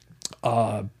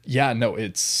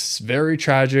it's very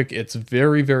tragic. It's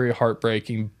very, very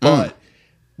heartbreaking, but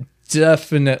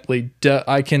definitely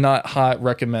I cannot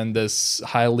recommend this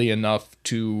highly enough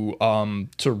to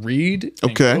read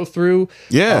and go through.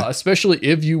 Especially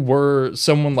if you were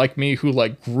someone like me who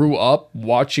like grew up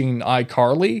watching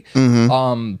iCarly.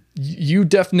 You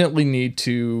definitely need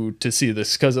to see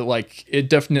this, because it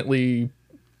definitely,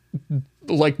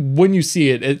 like when you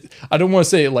see it, I don't want to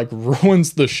say it like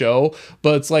ruins the show,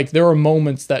 but it's like there are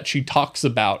moments that she talks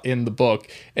about in the book,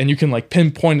 and you can like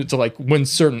pinpoint it to like when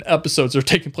certain episodes are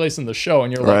taking place in the show,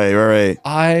 and you're like, right.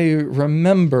 I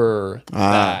remember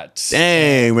that.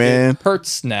 Dang, man, it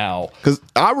hurts now. Because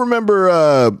I remember,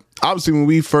 obviously when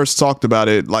we first talked about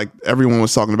it, like everyone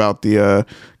was talking about the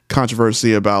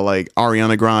controversy about like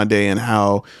Ariana Grande and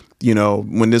how you know,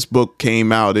 when this book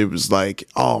came out, it was like,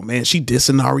 oh man, she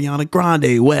dissing Ariana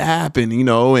Grande. What happened? You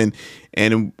know, and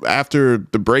after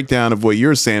the breakdown of what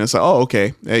you're saying, it's like, oh,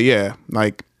 okay, yeah,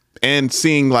 like, and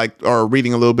seeing like or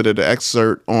reading a little bit of the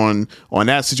excerpt on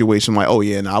that situation, I'm like, oh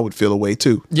yeah, and I would feel a way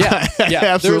too. Yeah,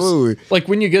 absolutely. Like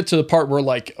when you get to the part where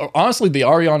like honestly, the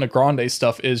Ariana Grande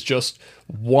stuff is just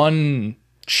one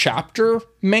chapter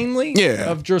mainly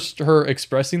of just her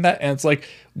expressing that, and it's like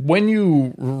when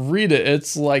you read it,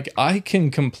 it's like I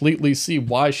can completely see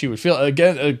why she would feel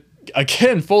again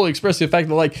fully expressing the fact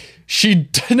that like she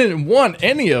didn't want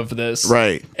any of this,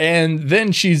 right? And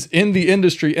then she's in the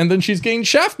industry, and then she's getting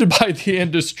shafted by the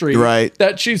industry, right?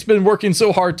 That she's been working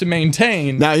so hard to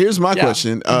maintain. Now here's my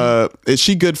question: is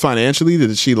she good financially?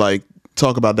 Did she like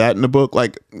talk about that in the book?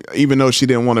 Like, even though she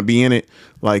didn't want to be in it,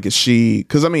 like, is she?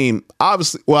 Because I mean,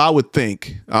 obviously, well, I would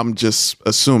think, I'm just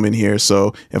assuming here,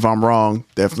 so if I'm wrong,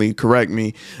 definitely correct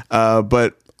me.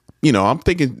 But you know, I'm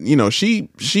thinking, you know,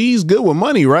 she's good with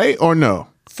money, right? Or no?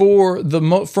 For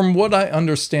from what I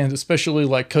understand, especially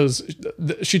like because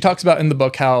she talks about in the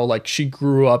book how like she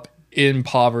grew up in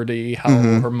poverty, how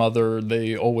her mother,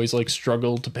 they always like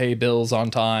struggled to pay bills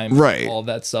on time, right? All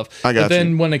that stuff. I got But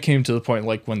then when it came to the point,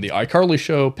 like when the iCarly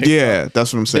show picked up,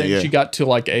 that's what I'm saying. She got to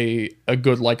like a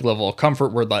good like level of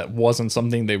comfort where that wasn't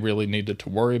something they really needed to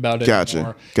worry about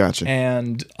anymore. Gotcha.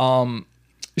 And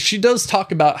she does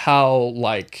talk about how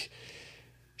like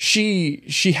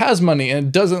she has money, and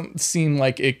it doesn't seem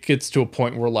like it gets to a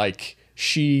point where like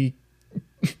she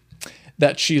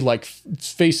like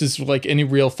faces like any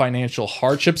real financial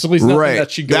hardships, at least nothing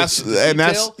that she goes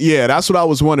that's what I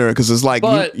was wondering, because it's like,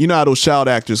 you know how those child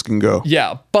actors can go.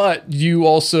 Yeah, but you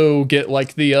also get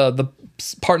like the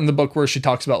part in the book where she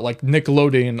talks about like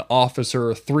Nickelodeon offers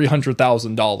her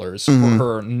 $300,000 for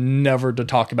her never to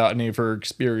talk about any of her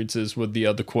experiences with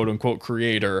the quote unquote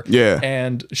creator. Yeah,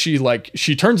 and she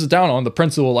turns it down on the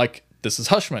principle like, this is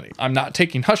hush money. I'm not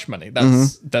taking hush money.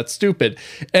 That's stupid.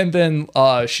 And then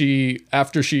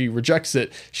after she rejects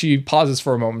it, she pauses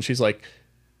for a moment. She's like,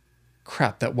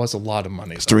 crap, that was a lot of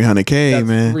money. It's $300K,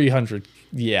 man. 300.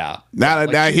 Yeah. Now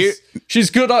here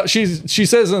she's good. She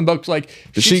says in the book like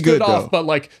she's good off, but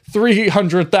like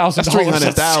 $300,000. That's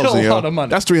still a lot of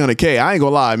money. That's $300K. I ain't gonna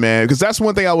lie, man, because that's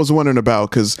one thing I was wondering about.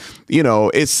 Because you know,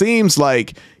 it seems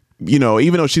like, you know,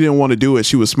 even though she didn't want to do it,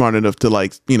 she was smart enough to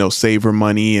like, you know, save her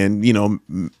money and, you know,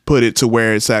 put it to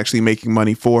where it's actually making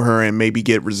money for her and maybe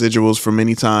get residuals from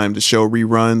any time to show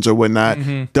reruns or whatnot.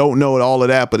 Don't know all of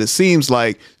that, but it seems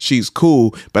like she's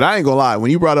cool. But I ain't gonna lie, when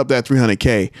you brought up that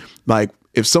 $300K, like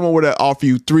if someone were to offer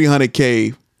you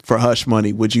 $300K for hush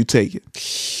money, would you take it?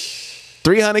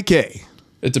 $300K.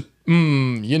 It's a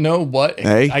you know what?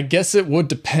 Hey. I guess it would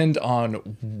depend on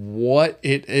what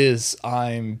it is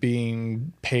I'm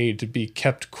being paid to be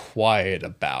kept quiet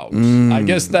about. I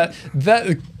guess that's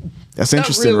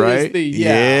interesting, really right?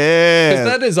 Yeah. 'Cause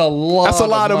that is a lot. That's a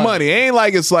lot of money. It ain't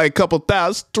like it's like a couple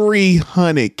thousand.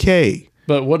 $300K.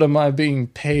 But what am I being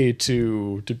paid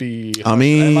to be? I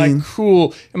mean, am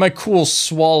I cool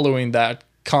swallowing that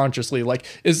consciously? Like,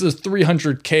 is this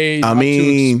 $300K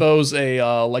to expose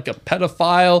a like a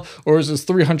pedophile, or is this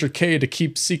 $300K to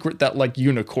keep secret that like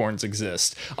unicorns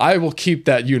exist? I will keep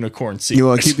that unicorn secret. You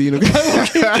want to keep the unicorn? I will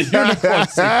keep the unicorn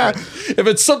secret. If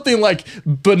it's something like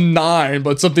benign,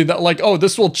 but something that like, oh,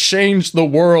 this will change the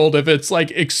world. If it's like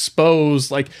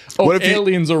exposed, like, oh,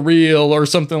 aliens are real or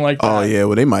something like that. Oh yeah,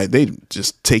 well they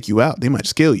just take you out. They might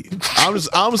just kill you.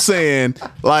 I'm saying,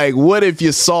 like, what if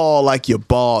you saw like your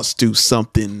boss do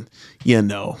something, you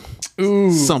know,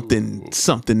 something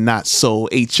not so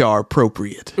HR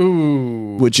appropriate?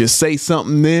 Would you say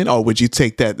something then, or would you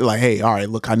take that like, hey, all right,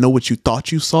 look, I know what you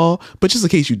thought you saw, but just in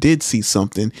case you did see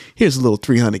something, here's a little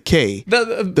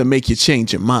 $300K to make you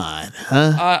change your mind,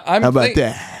 huh? How about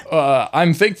that?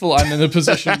 I'm thankful I'm in a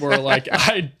position where like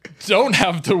I don't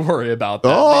have to worry about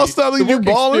that. Oh, stop you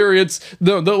balling.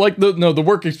 The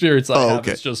work experience I have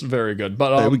is just very good.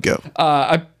 But there we go.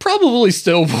 I probably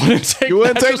still wouldn't take. You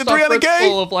wouldn't take the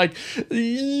 $300K? Of like,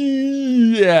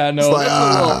 yeah, no. Like,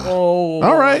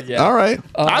 all right, yeah. all right.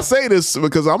 I say this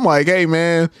because I'm like, hey,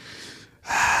 man,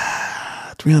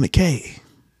 $300K.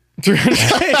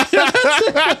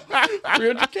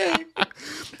 300K.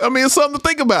 I mean, it's something to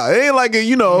think about. It ain't like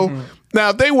you know.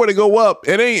 Now, if they were to go up,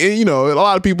 it ain't, you know, a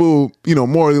lot of people, you know,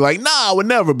 more like, nah, I would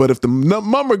never. But if the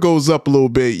number goes up a little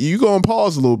bit, you gonna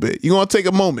pause a little bit. You gonna take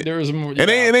a moment. There is more. It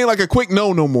ain't like a quick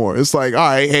no more. It's like, all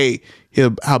right, hey, here,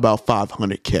 how about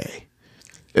 $500K?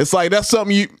 It's like that's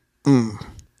something you.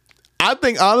 I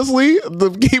think honestly,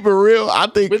 to keep it real, I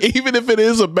think even if it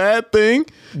is a bad thing,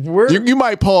 you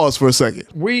might pause for a second.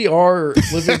 We are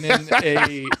living in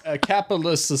a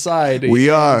capitalist society. We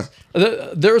are.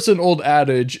 There's an old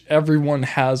adage: everyone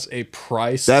has a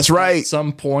price. That's right. At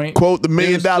some point, quote the $1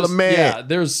 Million Man.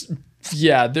 There's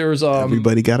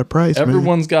everybody got a price.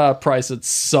 Everyone's got a price at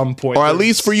some point, or at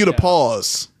least for you to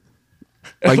pause.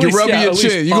 Like you're rubbing your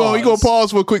chin. You gonna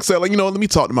pause for a quick second. Like, let me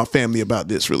talk to my family about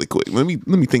this really quick. Let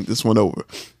me think this one over.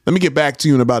 Let me get back to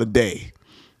you in about a day.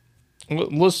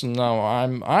 Listen, no,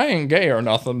 I ain't gay or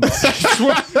nothing. But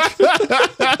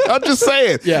I'm just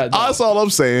saying. Yeah, no. That's all I'm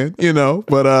saying.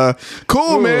 But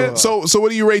cool, man. So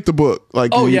what do you rate the book? Like,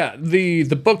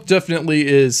 the book definitely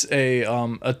is a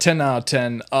 10 out of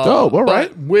 10. All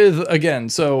right. With again,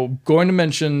 so going to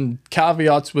mention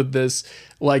caveats with this,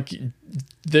 like.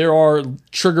 There are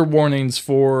trigger warnings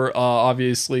for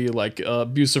obviously like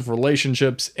abusive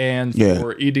relationships and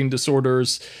for eating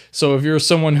disorders. So if you're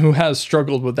someone who has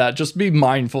struggled with that, just be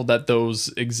mindful that those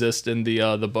exist in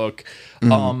the book.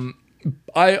 Mm-hmm.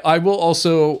 I will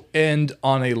also end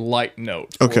on a light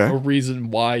note. Okay. A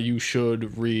reason why you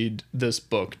should read this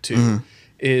book too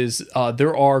is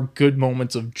there are good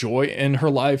moments of joy in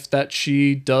her life that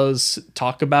she does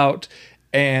talk about.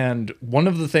 And one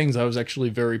of the things I was actually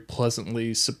very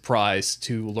pleasantly surprised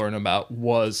to learn about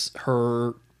was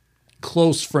her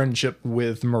close friendship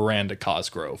with Miranda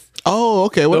Cosgrove. Oh,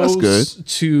 okay. Well, that's good.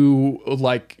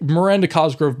 Miranda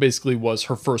Cosgrove basically was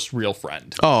her first real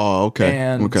friend. Oh, okay.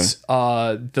 And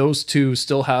those two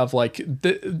still have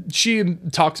she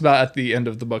talks about at the end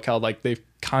of the book how they've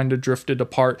kind of drifted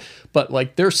apart, but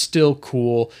they're still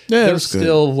cool. Yeah, they're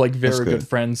still very good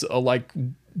friends.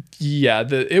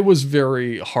 It was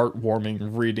very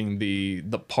heartwarming reading the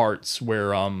parts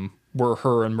where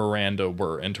her and Miranda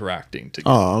were interacting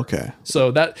together. Oh, okay.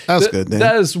 So that's good. Then.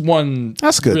 That is one.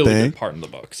 That's good really thing. Good part in the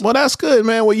book. So. Well, that's good,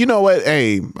 man. Well, you know what?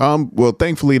 Hey, well,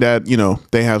 thankfully that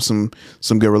they have some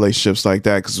good relationships like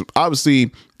that, because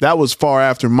obviously that was far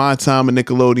after my time at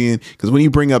Nickelodeon. Because when you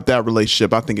bring up that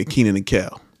relationship, I think of Kenan and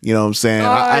Kel. You know what I'm saying?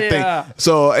 I think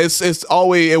so. It's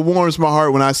always, it warms my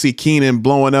heart when I see Kenan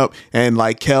blowing up and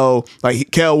Kel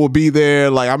will be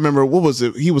there. I remember, what was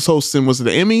it? He was hosting, was it the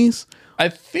Emmys? I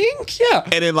think, yeah.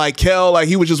 And then Kel,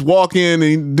 he was just walking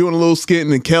and doing a little skit,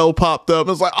 and then Kel popped up. And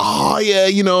it was like, oh yeah,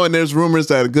 and there's rumors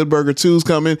that a Good Burger 2 is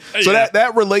coming. So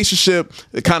that relationship,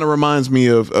 it kind of reminds me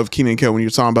of Kenan and Kel when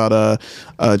you're talking about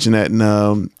Jennette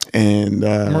and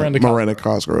Miranda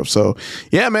Cosgrove. So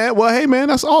yeah, man. Well, hey man,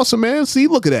 that's awesome, man. See,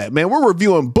 look at that, man. We're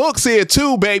reviewing books here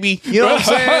too, baby. You know what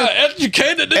I'm saying?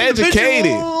 Educated.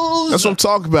 That's what I'm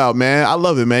talking about, man. I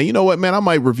love it, man. You know what, man? I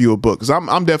might review a book, because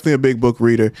I'm definitely a big book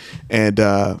reader, and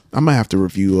I might have to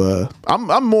review.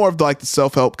 I'm more of the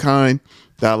self-help kind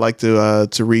that I like to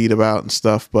read about and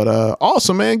stuff. But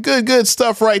awesome, man. Good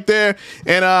stuff right there.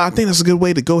 And I think that's a good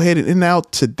way to go ahead and end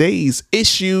out today's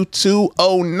issue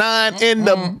 209 in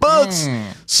the books.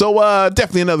 So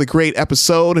definitely another great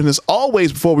episode. And as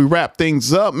always, before we wrap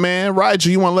things up, man,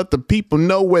 Roger, you want to let the people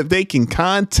know where they can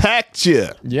contact you?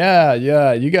 Yeah.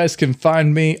 You guys can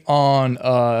find me on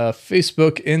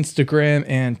Facebook, Instagram,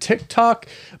 and TikTok.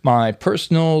 My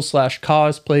personal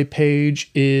 /cosplay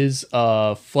page is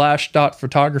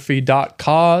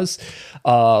flash.photography.cause,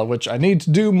 which I need to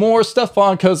do more stuff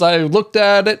on, because I looked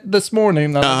at it this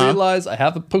morning and I realized I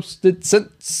haven't posted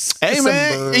since December.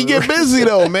 Man, you get busy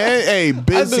though, man. Hey,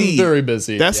 busy. I've been very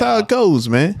busy. That's how it goes,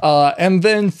 man. And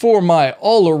then for my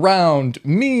all-around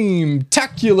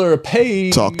meme-tacular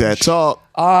page, talk that talk.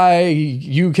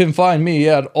 You can find me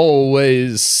at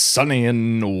Always Sunny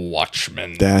in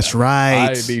Watchmen. That's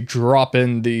right. I be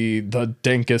dropping the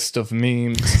dankest of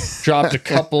memes. Dropped a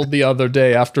couple the other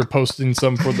day after posting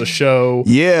some for the show.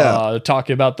 Yeah.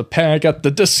 Talking about the Panic at the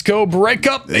Disco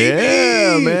breakup, baby.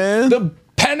 Yeah, man. The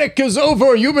panic is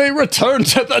over. You may return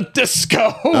to the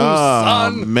disco,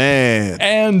 son. Man.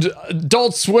 And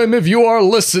Adult Swim, if you are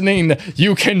listening,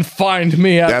 you can find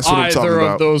me at either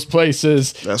of those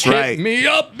places. That's right. Hit me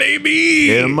up, baby.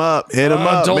 Hit him up.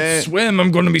 Adult man. Swim, I'm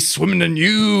going to be swimming in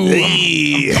you.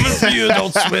 I'm coming for you,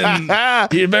 Adult Swim.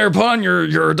 You better put on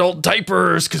your adult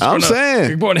diapers, because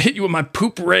we're going to hit you with my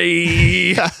poop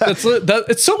ray.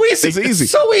 It's so easy. It's easy.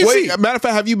 It's so easy. Wait, matter of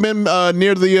fact, have you been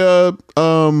near the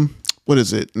what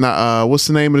is it? Not what's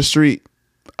the name of the street?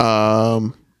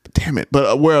 Damn it!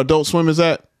 But where Adult Swim is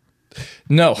at?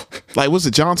 No. Was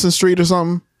it Johnson Street or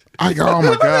something? Oh my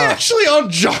god! Actually, on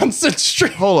Johnson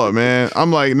Street. Hold up, man.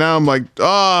 I'm like,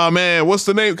 oh man, what's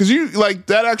the name? Because you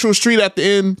that actual street at the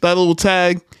end, that little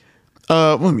tag.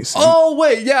 Let me see. Oh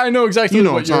wait, yeah, I know exactly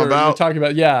what you're talking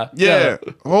about. Yeah.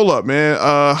 Hold up, man.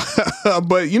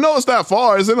 But it's not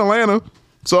far. It's in Atlanta.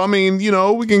 So I mean,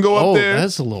 we can go up there. That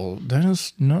is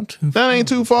not too far. That ain't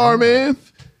too far, man.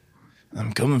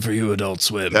 I'm coming for you, Adult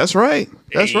Swim. That's right.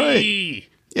 Right.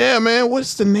 Yeah, man.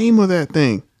 What's the name of that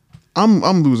thing?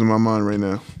 I'm losing my mind right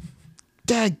now.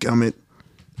 Dadgummit.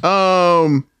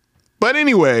 But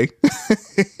anyway,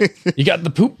 you got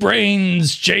the poop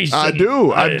brains, Jason. I do.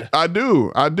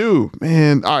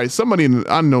 Man, all right. Somebody on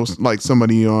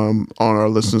our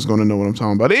listeners going to know what I'm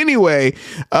talking about. Anyway,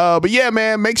 but yeah,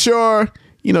 man, make sure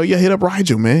you hit up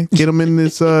Rigel, man. Get him in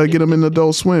this. Get him in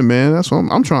Adult Swim, man. That's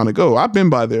what I'm trying to go. I've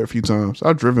been by there a few times.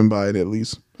 I've driven by it at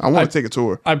least. I want to take a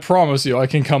tour. I promise you, I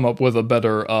can come up with a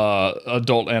better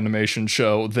adult animation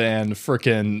show than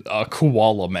frickin'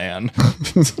 Koala Man.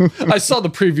 I saw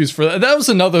the previews for that. That was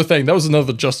another thing. That was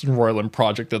another Justin Roiland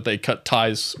project that they cut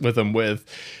ties with him with.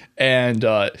 And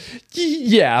I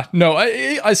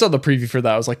saw the preview for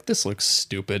that. I was like, this looks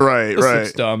stupid. This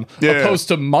looks dumb. Yeah. Opposed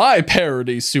to my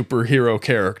parody superhero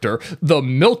character, the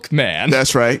Milkman.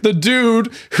 That's right. The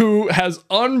dude who has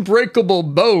unbreakable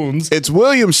bones. It's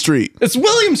William Street. That's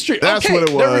okay, what it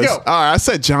was. There we go. All right, I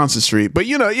said Johnson Street, but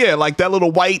like that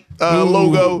little white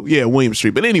logo. Yeah, William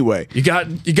Street. But anyway, you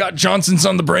got Johnsons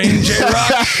on the brain,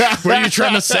 J-Rock. What are you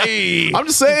trying to say? I'm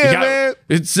just saying, man.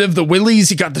 Instead of the Willies,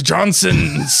 you got the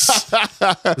Johnsons.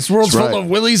 This world's full of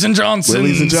Willies and Johnsons.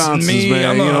 Willies and Johnsons,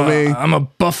 man. I'm a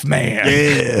buff man.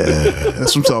 Yeah,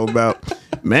 that's what I'm talking about.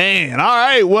 Man, all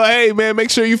right. Well, hey, man,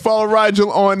 make sure you follow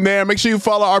Rigel on there. Make sure you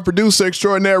follow our producer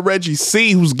extraordinaire, Reggie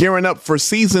C., who's gearing up for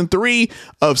season 3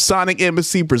 of Sonic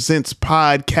Embassy Presents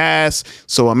podcast.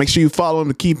 So make sure you follow him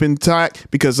to keep in touch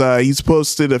because he's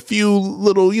posted a few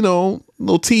little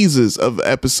teasers of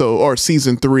episode or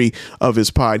season 3 of his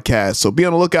podcast. So be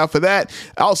on the lookout for that.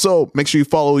 Also, make sure you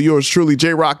follow yours truly,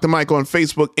 J Rock the Mic, on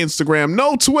Facebook, Instagram,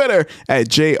 no Twitter at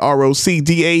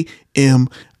JROCDAMIC.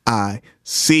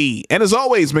 And as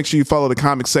always, make sure you follow the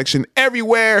comic section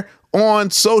everywhere on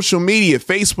social media,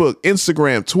 Facebook,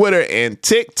 Instagram, Twitter, and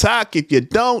TikTok. If you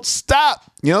don't stop,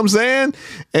 you know what I'm saying?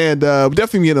 And we're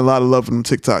definitely getting a lot of love from them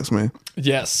TikToks, man.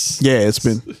 Yes. Yeah, it's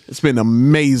been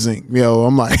amazing.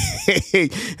 I'm like,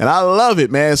 and I love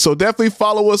it, man. So definitely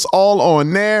follow us all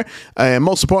on there. And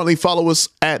most importantly, follow us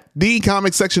at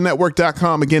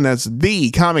thecomicsectionnetwork.com. Again, that's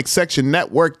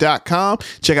thecomicsectionnetwork.com.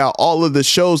 Check out all of the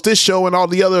shows, this show and all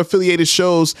the other affiliated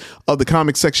shows of the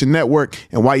Comic Section Network.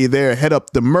 And while you're there, head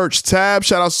up the merch tab.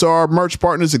 Shout outs to our merch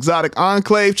partners, Exotic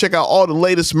Enclave. Check out all the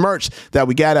latest merch that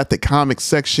we got at the Comic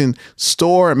Section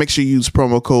store. And make sure you use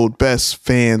promo code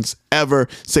BESTFANS ever.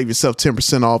 Save yourself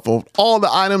 10% off of all the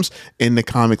items in the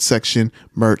Comic Section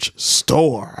merch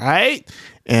store. All right.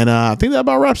 And I think that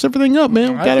about wraps everything up,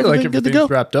 man. We got everything good to go.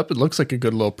 Wrapped up. It looks like a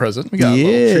good little present. We got a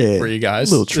little treat for you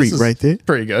guys. A little treat right there.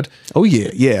 Pretty good. Oh,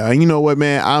 yeah. Yeah. And you know what,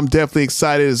 man? I'm definitely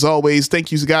excited as always.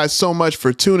 Thank you guys so much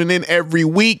for tuning in every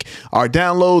week. Our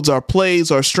downloads, our plays,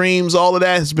 our streams, all of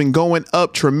that has been going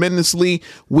up tremendously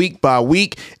week by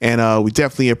week. And we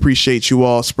definitely appreciate you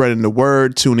all spreading the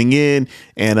word, tuning in,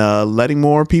 and letting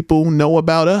more people know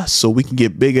about us so we can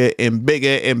get bigger and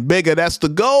bigger and bigger. That's the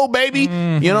goal, baby.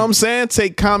 Mm-hmm. You know what I'm saying?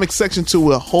 Take Comic Section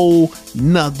to a whole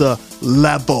nother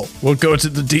level. We'll go to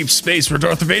the deep space where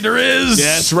Darth Vader is.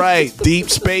 That's right. Deep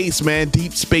space, man.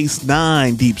 Deep Space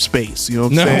 9 deep space. You know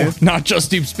what I'm saying? No, not just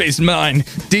Deep Space 9.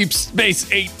 Deep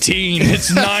Space 18.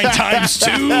 It's 9 times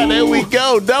 2. There we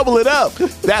go. Double it up.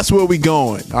 That's where we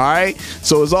going. All right.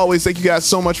 So as always, thank you guys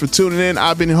so much for tuning in.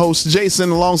 I've been your host,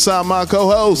 Jason, alongside my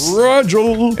co-host,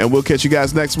 Rigel. And we'll catch you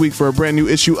guys next week for a brand new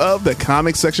issue of the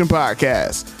Comic Section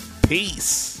Podcast.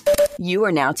 Peace. You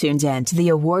are now tuned in to the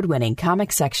award-winning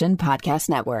Comic Section Podcast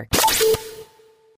Network.